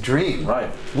man's dream. Right.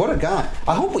 What a guy.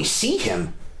 I hope we see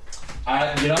him.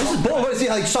 This is Bill. What is he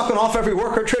like sucking off every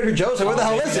worker at Trader Joe's? Like, where the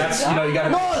hell is he? You gotta.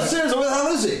 No, seriously, where the hell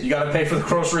is he? You got to pay for the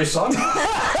groceries, son.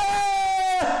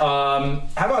 How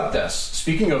about this?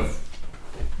 Speaking of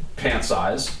pant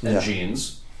size and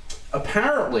jeans,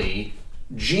 apparently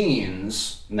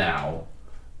jeans now,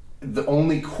 the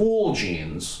only cool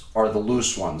jeans are the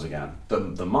loose ones again.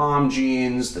 The mom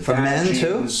jeans, the for dad men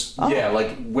jeans. Too? Oh. Yeah,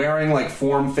 like wearing like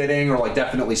form fitting or like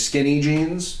definitely skinny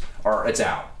jeans it's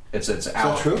out. It's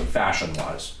out fashion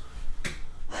wise.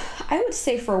 I would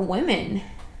say for women,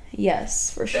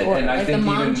 yes, for sure. And like the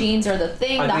mom jeans are the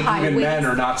thing. I think high even waist. men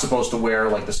are not supposed to wear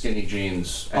like the skinny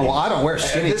jeans. Oh, well, I don't wear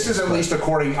skinny jeans. This is at least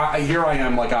according. Here I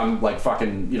am, like I'm like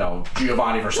fucking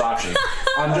Giovanni Versace.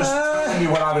 I'm just telling you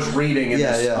what I was reading in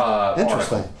this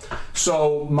Interesting. article.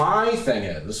 So my thing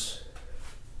is,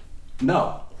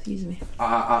 No. Excuse me.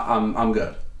 I'm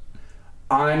good.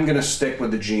 I'm going to stick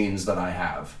with the jeans that I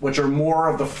have, which are more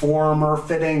of the former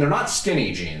fitting. They're not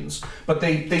skinny jeans, but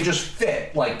they just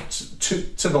fit like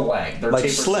to the leg. They're like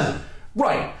tapered. slim.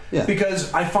 Right. Yeah.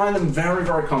 Because I find them very,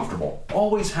 very comfortable.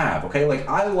 Always have, okay? Like,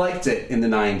 I liked it in the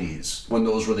 90s when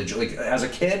those were like, as a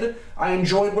kid, I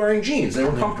enjoyed wearing jeans. They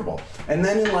were comfortable. And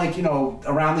then in, like,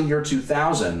 around the year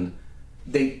 2000,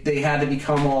 they had to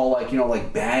become all, like,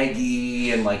 like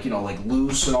baggy and, like, like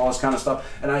loose and all this kind of stuff.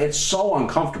 And it's so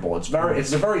uncomfortable. It's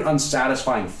a very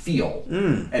unsatisfying feel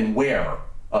and wear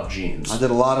of jeans. I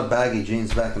did a lot of baggy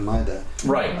jeans back in my day.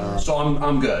 Right. So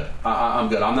I'm good. I'm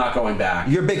good. I'm not going back.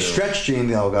 You're a big stretch jean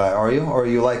though guy, are you? Or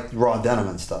you like raw denim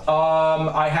and stuff?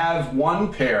 I have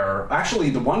one pair.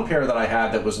 Actually, the one pair that I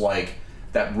had that was like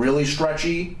that really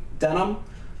stretchy denim,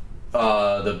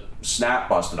 the snap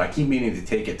busted. I keep meaning to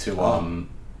take it to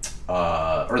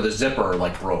or the zipper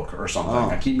like broke or something.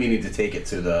 I keep meaning to take it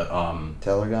to the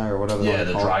tailor guy or whatever. Yeah,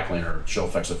 the dry cleaner. She'll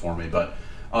fix it for me. But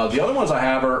the other ones I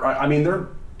have are, I mean, they're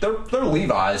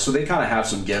Levi's, so they kind of have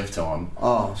some give to them.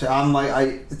 Oh, so I'm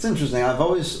like, it's interesting.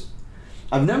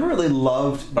 I've never really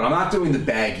loved, but I'm not doing the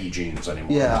baggy jeans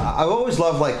anymore. Yeah, I've always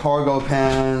loved like cargo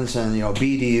pants and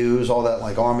BDUs, all that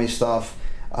like army stuff,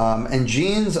 and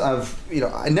jeans. I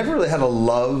never really had a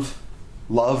love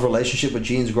relationship with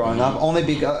jeans growing up. Only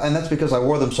because, and that's because I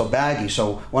wore them so baggy.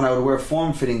 So when I would wear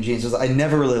form-fitting jeans, I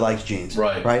never really liked jeans.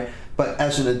 Right. But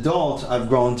as an adult, I've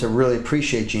grown to really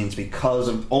appreciate jeans because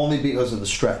of the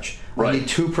stretch. Right. I need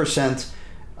 2%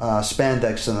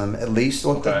 spandex in them at least.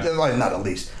 Well, Okay. not at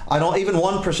least. I don't even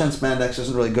 1% spandex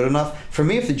isn't really good enough for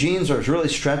me. If the jeans are really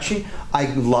stretchy, I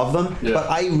love them. Yeah. But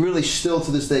I really still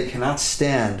to this day cannot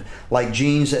stand like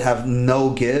jeans that have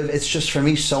no give. It's just for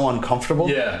me so uncomfortable.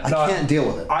 Yeah, I can't deal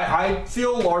with it. I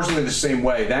feel largely the same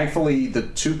way. Thankfully, the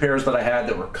two pairs that I had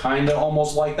that were kind of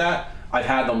almost like that, I've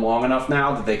had them long enough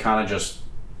now that they kind of just,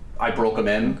 I broke them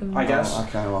in, I guess. Oh,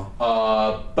 okay,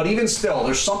 well. But even still,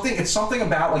 it's something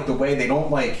about like the way they don't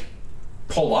like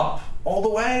pull up all the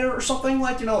way or something,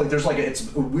 like, like there's like,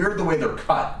 it's weird the way they're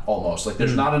cut almost. Like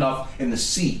there's not enough in the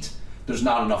seat, there's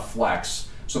not enough flex.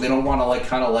 So they don't want to like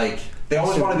kind of like, they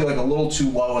always want to be like a little too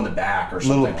low in the back or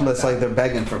something It's like they're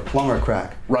begging for plumber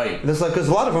crack. Right. It's like, because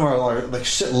a lot of them are like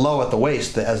sit low at the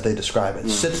waist, as they describe it.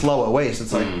 Sits low at waist.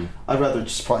 It's like, I'd rather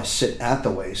just probably sit at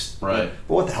the waist. Right.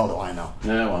 But what the hell do I know?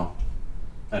 Yeah, well,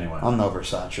 anyway. I'm no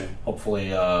Versace.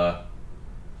 Hopefully they'll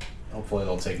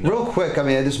take note. Real quick, I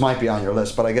mean, this might be on your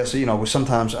list, but I guess,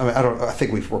 sometimes, I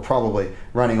think we're probably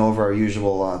running over our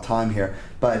usual time here,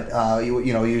 but,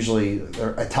 usually,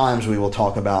 at times we will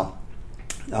talk about,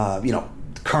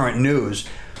 current news.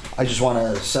 I just want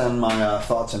to send my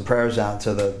thoughts and prayers out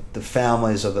to the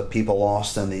families of the people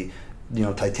lost in the,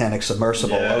 Titanic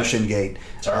submersible Ocean Gate.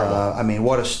 Terrible. I mean,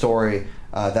 what a story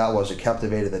that was. It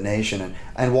captivated the nation.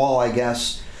 And while I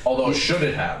guess... Although, should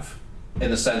it have? In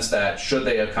the sense that, should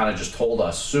they have kind of just told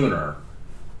us sooner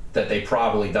that they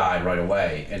probably died right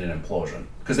away in an implosion?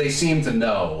 Because they seemed to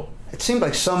know. It seemed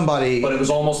like somebody... But it was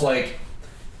almost like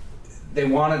they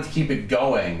wanted to keep it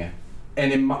going.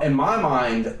 And in my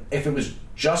mind, if it was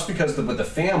just because with the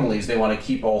families, they want to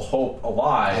keep all hope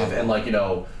alive and like,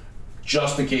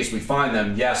 just in case we find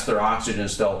them, yes, their oxygen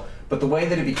is still... But the way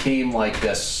that it became like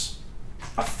this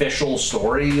official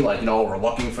story, like, we're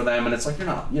looking for them, and it's like, you're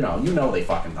not, they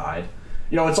fucking died.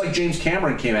 It's like James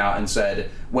Cameron came out and said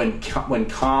when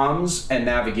comms and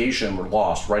navigation were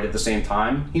lost right at the same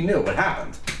time, he knew what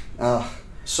happened.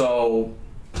 So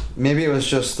maybe it was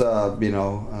just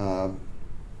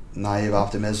naive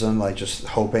optimism, like just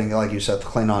hoping, like you said,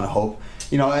 cling on hope.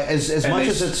 As much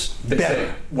as it's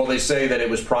better. They say that it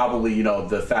was probably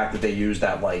the fact that they used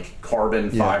that like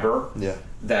carbon fiber. Yeah.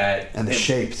 And the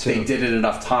shape too. They did it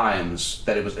enough times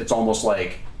that it's almost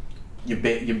like you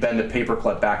bend a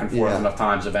paperclip back and forth enough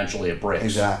times, eventually it breaks.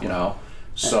 Exactly.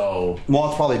 So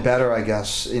it's probably better, I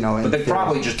guess. But they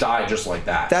probably just died just like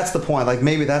that. That's the point. Like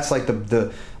maybe that's like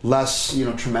the less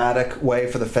traumatic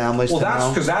way for the families. Well, to that's know.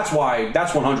 Because that's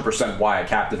 100% why it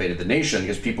captivated the nation,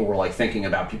 because people were like thinking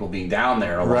about people being down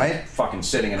there, like, right? Fucking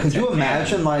sitting in a Could tin you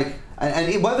imagine can. like,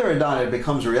 and whether or not it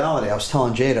becomes reality? I was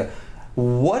telling Jada,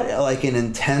 what like an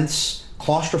intense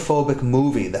claustrophobic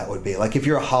movie that would be. Like if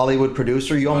you're a Hollywood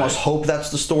producer, you almost hope that's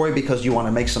the story because you want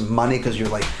to make some money, because you're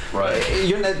like,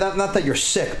 you're not that you're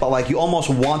sick, but like you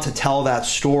almost want to tell that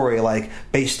story like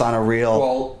based on a real...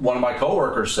 Well, one of my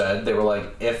coworkers said, they were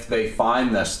like, if they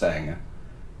find this thing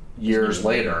years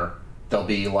later, they'll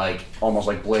be like almost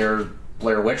like Blair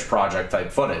Witch Project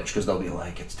type footage, because they'll be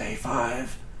like, it's day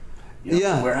 5.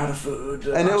 We're out of food.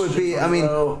 And it would be,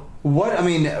 What, I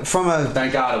mean, from a...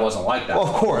 Thank God it wasn't like that. Well,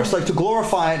 of course. Like, to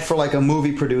glorify it for, like, a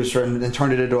movie producer and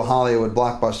turn it into a Hollywood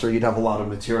blockbuster, you'd have a lot of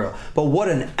material. But what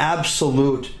an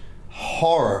absolute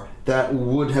horror that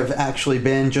would have actually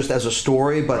been just as a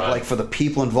story, but, like, for the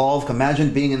people involved.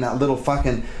 Imagine being in that little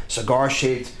fucking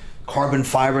cigar-shaped carbon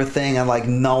fiber thing and, like,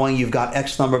 knowing you've got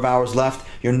X number of hours left.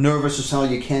 You're nervous as hell.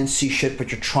 You can't see shit,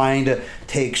 but you're trying to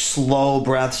take slow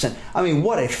breaths. And, I mean,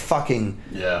 what a fucking...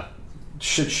 Yeah.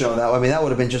 Shit show that. I mean, that would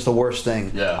have been just the worst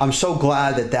thing. Yeah. I'm so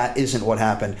glad that isn't what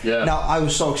happened. Yeah. Now, I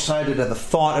was so excited at the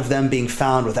thought of them being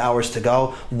found with hours to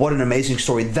go. What an amazing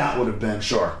story that would have been.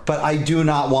 Sure. But I do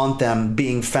not want them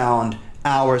being found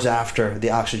hours after the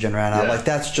oxygen ran out. Yeah. Like,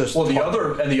 that's just... Well, the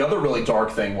other really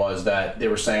dark thing was that they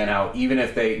were saying how even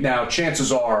if they... Now,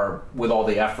 chances are, with all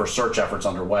the search efforts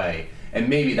underway, and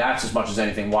maybe that's as much as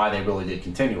anything why they really did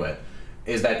continue it,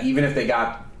 is that even if they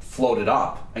got floated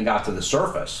up and got to the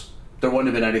surface, there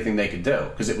wouldn't have been anything they could do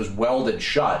because it was welded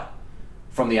shut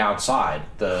from the outside,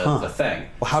 the thing.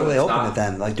 Well, how do they open it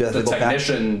then? Like, do they have to go back? The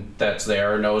technician that's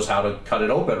there knows how to cut it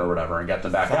open or whatever and get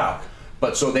them back out.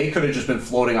 But so they could have just been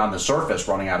floating on the surface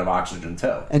running out of oxygen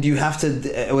too. And do you have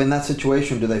to, in that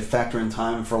situation, do they factor in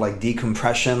time for like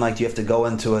decompression? Like, do you have to go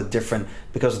into a different,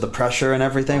 because of the pressure and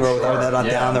everything? Or are they not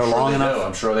down there long enough?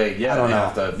 I'm sure they, I don't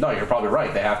know. No, you're probably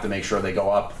right. They have to make sure they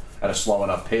go up at a slow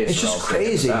enough pace. It's just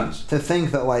crazy to think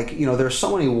that, like, you know, there's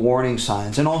so many warning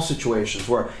signs in all situations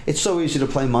where it's so easy to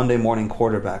play Monday morning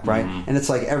quarterback, right? Mm-hmm. And it's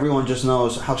like everyone just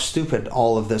knows how stupid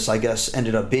all of this, I guess,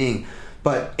 ended up being.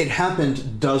 But it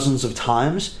happened dozens of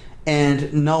times,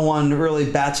 and no one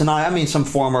really bats an eye. I mean, some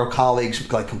former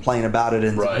colleagues like complain about it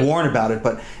and warn about it,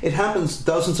 but it happens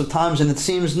dozens of times, and it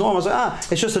seems normal. It's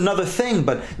like, it's just another thing.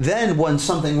 But then when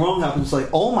something wrong happens, it's like,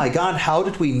 oh my God, how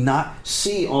did we not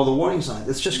see all the warning signs?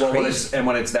 It's just crazy.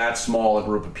 When it's that small a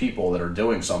group of people that are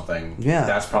doing something,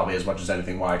 that's probably as much as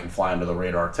anything why I can fly under the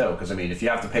radar too. Because I mean, if you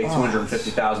have to pay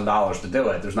 $250,000 to do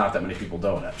it, there's not that many people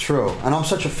doing it. True, and I'm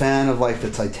such a fan of like the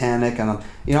Titanic, and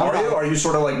are you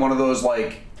sort of like one of those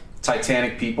like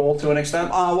Titanic people to an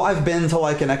extent? Well, I've been to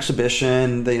like an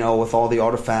exhibition, you know, with all the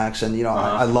artifacts, and you know,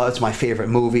 I love. It's my favorite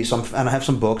movie. So and I have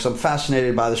some books. I'm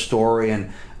fascinated by the story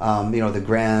and you know, the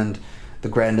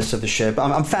grandness of the ship.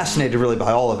 I'm fascinated really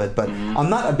by all of it, but I'm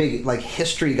not a big like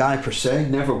history guy per se.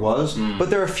 Never was.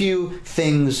 But there are a few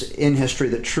things in history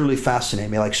that truly fascinate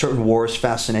me. Like certain wars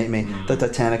fascinate me. The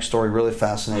Titanic story really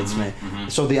fascinates me.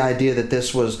 So the idea that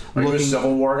this was Are you a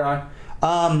Civil War guy?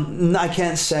 I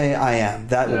can't say I am.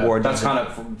 That war. That's kind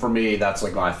of, for me, that's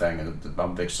like my thing. I'm a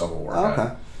big Civil War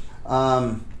guy.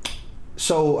 Okay.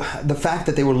 So the fact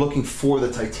that they were looking for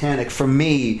the Titanic, for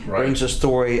me, brings the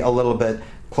story a little bit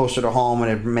closer to home,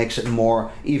 and it makes it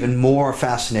even more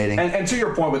fascinating. And to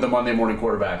your point with the Monday morning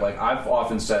quarterback, like I've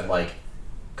often said, like,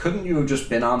 couldn't you have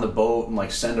just been on the boat and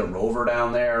like send a rover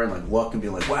down there and like look and be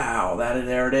like, wow,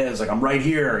 there it is. Like, I'm right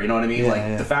here. You know what I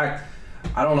mean? The fact...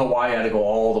 I don't know why you had to go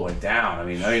all the way down. I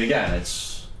mean, again,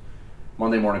 it's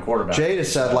Monday morning quarterback. Jada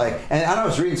said, like, and I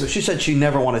was reading, so she said she'd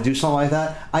never want to do something like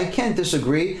that. I can't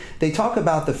disagree. They talk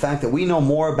about the fact that we know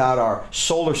more about our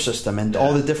solar system and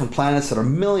all the different planets that are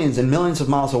millions and millions of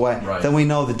miles away than we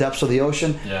know the depths of the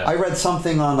ocean. Yeah. I read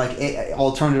something on, like,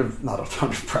 Alternative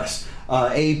Press.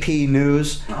 AP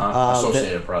News,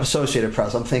 Associated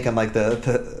Press. I'm thinking like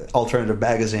the alternative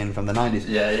magazine from the 90s.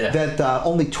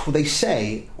 That they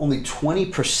say only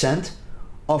 20%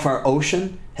 of our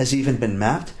ocean has even been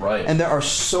mapped. Right. And there are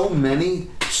so many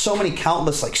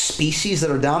countless like species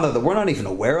that are down there that we're not even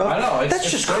aware of. I know.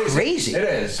 That's just crazy. It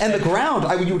is. And the ground,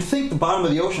 you would think the bottom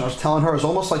of the ocean, I was telling her, is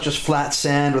almost like just flat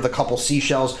sand with a couple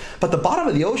seashells. But the bottom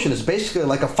of the ocean is basically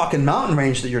like a fucking mountain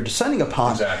range that you're descending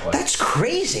upon. Exactly. That's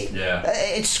crazy. Yeah.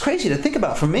 It's crazy to think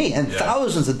about for me. And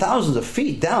thousands and thousands of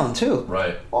feet down, too.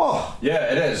 Right. Oh.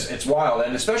 Yeah, it is. It's wild.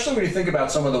 And especially when you think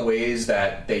about some of the ways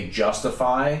that they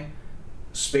justify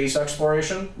space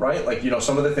exploration, right? Like, you know,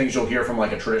 some of the things you'll hear from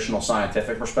like a traditional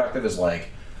scientific perspective is like,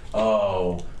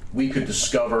 oh, we could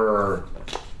discover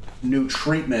new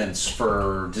treatments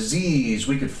for disease,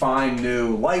 we could find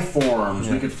new life forms,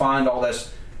 we could find all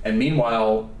this, and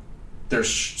meanwhile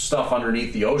there's stuff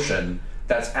underneath the ocean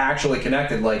that's actually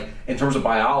connected. Like, in terms of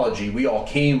biology, we all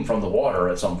came from the water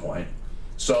at some point,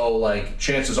 so like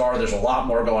chances are there's a lot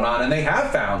more going on, and they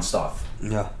have found stuff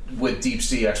with deep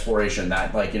sea exploration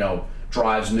that, like, you know,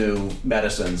 drives new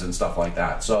medicines and stuff like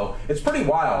that. So it's pretty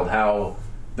wild how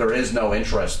there is no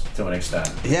interest to an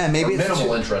extent. Yeah, maybe or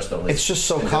minimal interest at least. It's just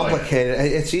so complicated.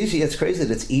 It's easy. It's crazy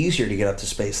that it's easier to get up to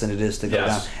space than it is to go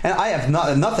down. And I have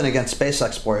nothing against space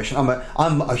exploration.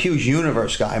 I'm a huge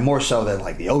universe guy, more so than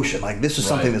like the ocean. Like this is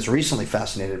something that's recently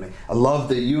fascinated me. I love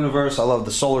the universe. I love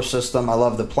the solar system. I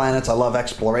love the planets. I love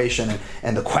exploration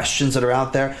and the questions that are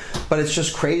out there. But it's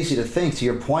just crazy to think, to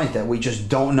your point, that we just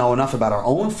don't know enough about our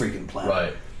own freaking planet.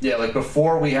 Right. Yeah, like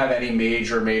before we have any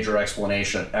major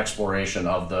exploration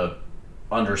of the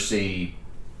undersea,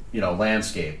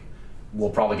 landscape, we'll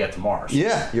probably get to Mars.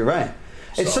 Yeah, you're right.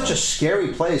 It's such a scary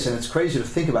place, and it's crazy to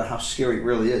think about how scary it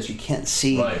really is. You can't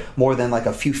see more than like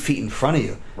a few feet in front of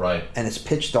you. Right. And it's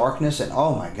pitch darkness, and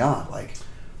oh my God, like...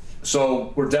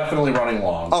 So we're definitely running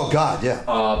long. Oh God, yeah.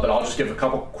 But I'll just give a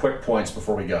couple quick points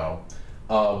before we go.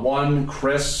 One,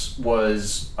 Chris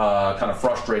was kind of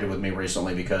frustrated with me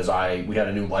recently because we had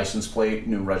a new license plate,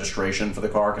 new registration for the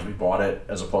car because we bought it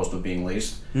as opposed to it being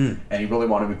leased. And he really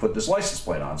wanted me to put this license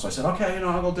plate on. So I said, okay,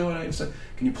 I'll go do it. He said,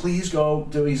 can you please go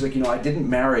do it? He's like, I didn't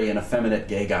marry an effeminate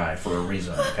gay guy for a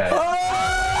reason, okay?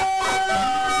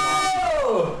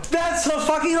 That's so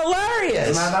fucking hilarious.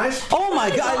 Isn't that nice? Oh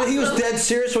my God, he was dead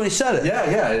serious when he said it.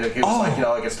 Yeah. He was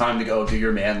like, it's time to go do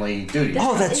your manly duties.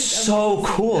 Oh, that's so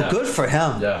cool. Yeah. Good for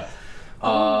him. Yeah.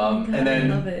 And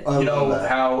then,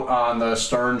 how on the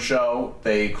Stern show,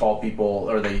 they call people,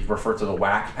 or they refer to the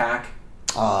whack pack?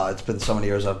 It's been so many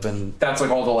years I've been... That's like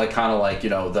all the,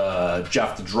 the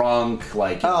Jeff the Drunk,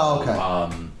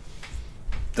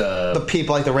 the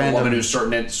people, like the random... woman who's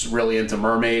really into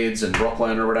mermaids in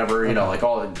Brooklyn or whatever,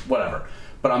 whatever.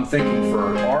 But I'm thinking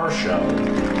for our show,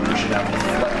 we should have a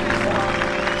flip farm.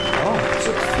 Oh.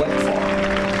 So flip farm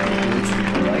includes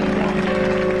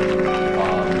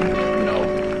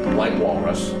like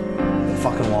walrus. The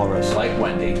fucking walrus. Like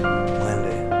Wendy.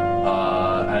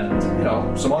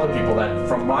 And, some other people that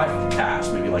from my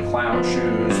past, maybe like Clown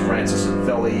Shoes, Francis in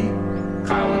Philly,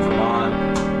 Kyle in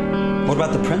Vermont. What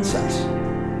about the princess?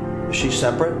 Is she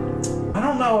separate? I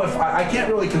don't know if I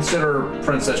can't really consider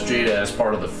Princess Jada as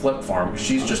part of the flip farm.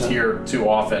 She's just here too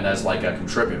often as like a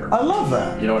contributor. I love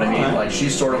that. You know what I mean? Like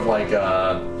she's sort of like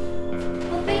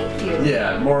Well, thank you.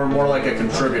 Yeah, more like a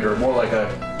contributor, more like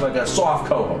a soft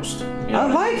co-host. I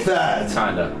like that.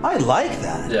 Kinda. I like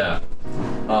that. Yeah.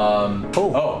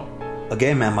 A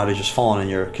gay man might have just fallen in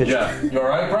your kitchen. Yeah. You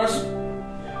alright, Chris?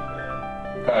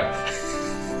 Okay.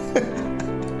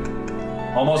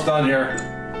 Almost done here.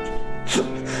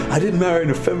 I didn't marry an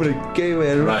effeminate gay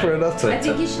man for nothing. I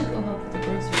think you should go help with the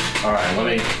groceries.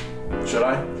 Alright, should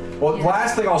I? Well,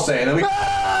 last thing I'll say, and then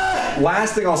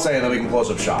we can close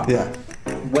up shop. Yeah.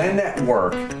 When at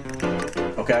work,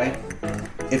 okay,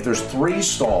 if there's 3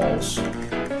 stalls,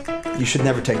 you should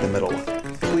never take the middle one.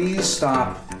 Please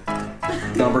stop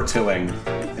number 2ing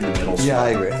in the middle stall. Yeah, I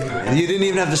agree. You didn't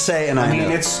even have to say it, and I mean,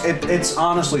 know. it's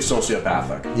honestly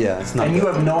sociopathic. Yeah, it's not. And good. you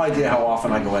have no idea how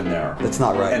often I go in there. It's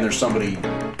not right. And there's somebody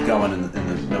going in the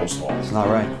middle stall. It's not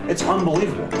right. It's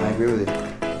unbelievable. I agree with you.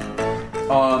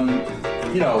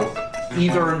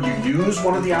 Either you use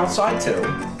one of the outside 2,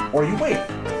 or you wait.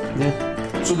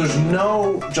 Yeah. So there's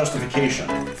no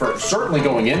justification for certainly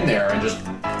going in there and just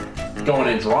going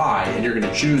in dry, and you're going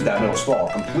to choose that middle stall.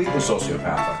 Completely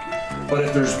sociopathic. But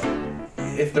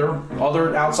if there are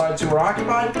other outside 2 are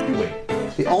occupied, you wait.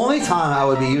 The only time I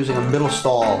would be using a middle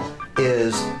stall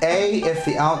is A, if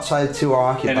the outside 2 are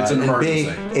occupied, and it's an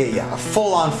emergency. B, a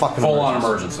full-on fucking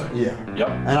emergency. Yeah. Yep.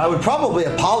 And I would probably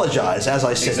apologize as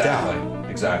I sit down.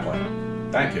 Exactly.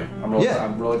 Thank you. I'm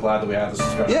really glad that we had this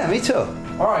discussion. Yeah, me too.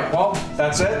 All right, well,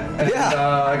 that's it. And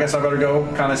I guess I better go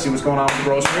kind of see what's going on with the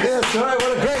groceries. Yes, all right.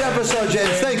 What a great episode,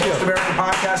 James. Thank you. Most American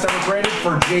podcast ever created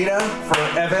for Jada, for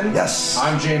Evan. Yes.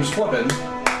 I'm James Flippin.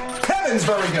 Kevin's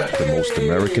very good. The most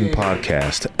American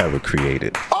podcast ever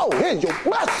created. Oh, here's your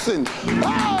blessing.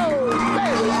 Oh,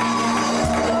 baby.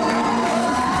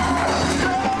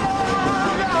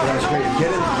 That's great.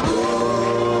 Get it.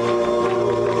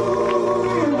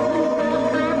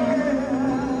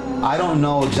 I don't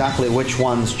know exactly which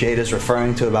ones Jada's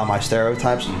referring to about my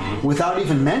stereotypes, without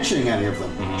even mentioning any of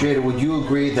them. Jada, would you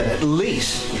agree that at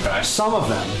least some of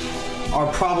them are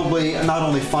probably not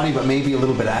only funny, but maybe a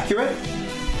little bit accurate?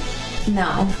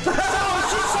 No.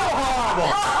 She's so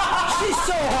horrible! She's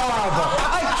so horrible!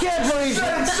 I can't believe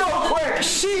it! So quick!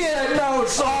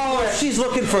 She's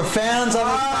looking for fans on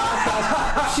it.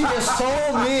 She just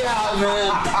sold me out,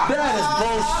 man. That is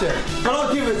bullshit. But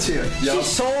I'll give it to you. Yep. She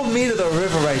sold me to the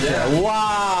river right there.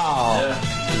 Wow.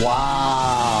 Yeah.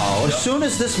 Wow. Yep. As soon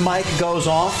as this mic goes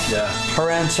off, her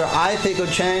answer, I think, will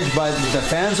change, but the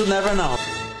fans will never know.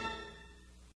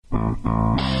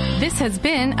 This This has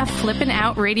been a Flippin'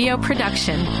 Out Radio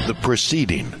production. The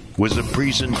preceding was a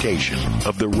presentation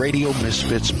of the Radio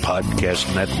Misfits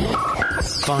Podcast Network.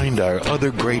 Find our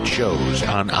other great shows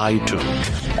on iTunes,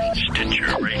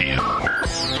 Stitcher Radio,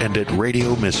 and at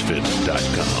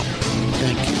RadioMisfits.com.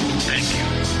 Thank you. Thank you.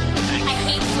 I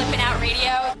hate Flippin' Out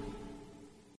Radio.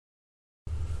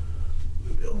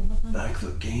 Maybe I'll back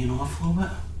the gain off a little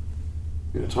bit.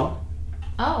 You gonna talk?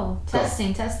 Oh,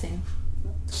 testing.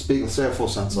 Speak. Say a full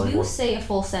sentence. Like You what? say a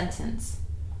full sentence.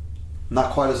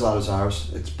 Not quite as loud as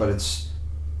ours. It's.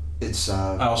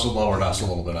 I also lowered us a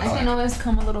little bit. I can always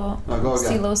come a little go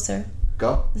again. closer.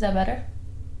 Go. Is that better?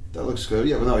 That looks good.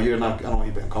 Yeah, but no, you're not. I don't want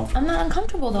you being uncomfortable. I'm not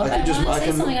uncomfortable though. I can If just- I want I to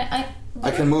say can- something,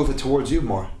 I can move it towards you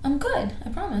more. I'm good. I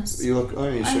promise. You look. Oh,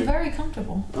 you I'm sure? very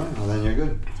comfortable. Oh, well, then you're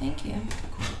good. Thank you.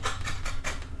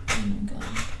 Oh my god.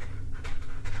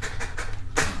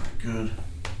 Good.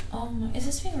 Is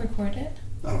this being recorded?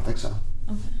 I don't think so.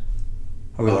 Okay.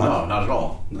 Are we live? No, not at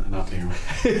all. Not being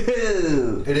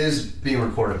recorded. It is being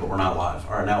recorded, but we're not live.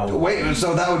 All right, now we'll Wait,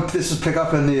 so this is pick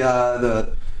up in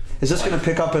the. Is this going to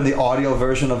pick up in the audio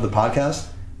version of the podcast?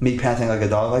 Me panting like a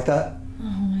dog like that? Oh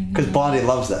my god. Because Blondie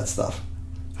loves that stuff.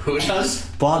 Who does?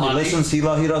 Blondie listens. He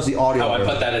does the audio. Oh, I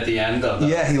version. put that at the end of the...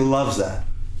 Yeah, he loves that.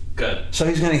 Good. So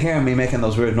he's going to hear me making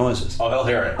those weird noises. Oh, he'll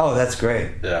hear it. Oh, that's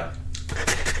great. Yeah.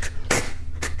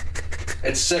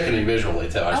 It's sickening visually,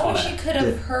 too. I wish you could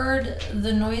have heard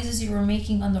the noises you were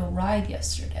making on the ride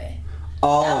yesterday.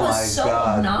 Oh That was my so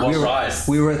god! obnoxious.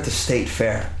 We were at the state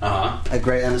fair.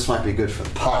 Great, and this might be good for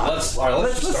the pod. Let's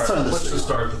just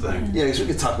start the thing. Yeah, because we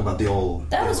could talk about the old.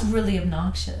 That was really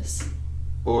obnoxious.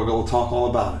 We'll talk all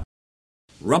about it.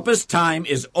 Rumpus time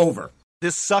is over.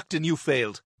 This sucked and you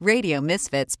failed. Radio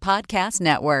Misfits Podcast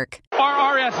Network.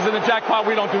 Our ass is in the jackpot.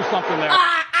 We don't do something there.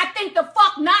 I think the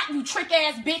fuck not, you trick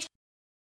ass bitch.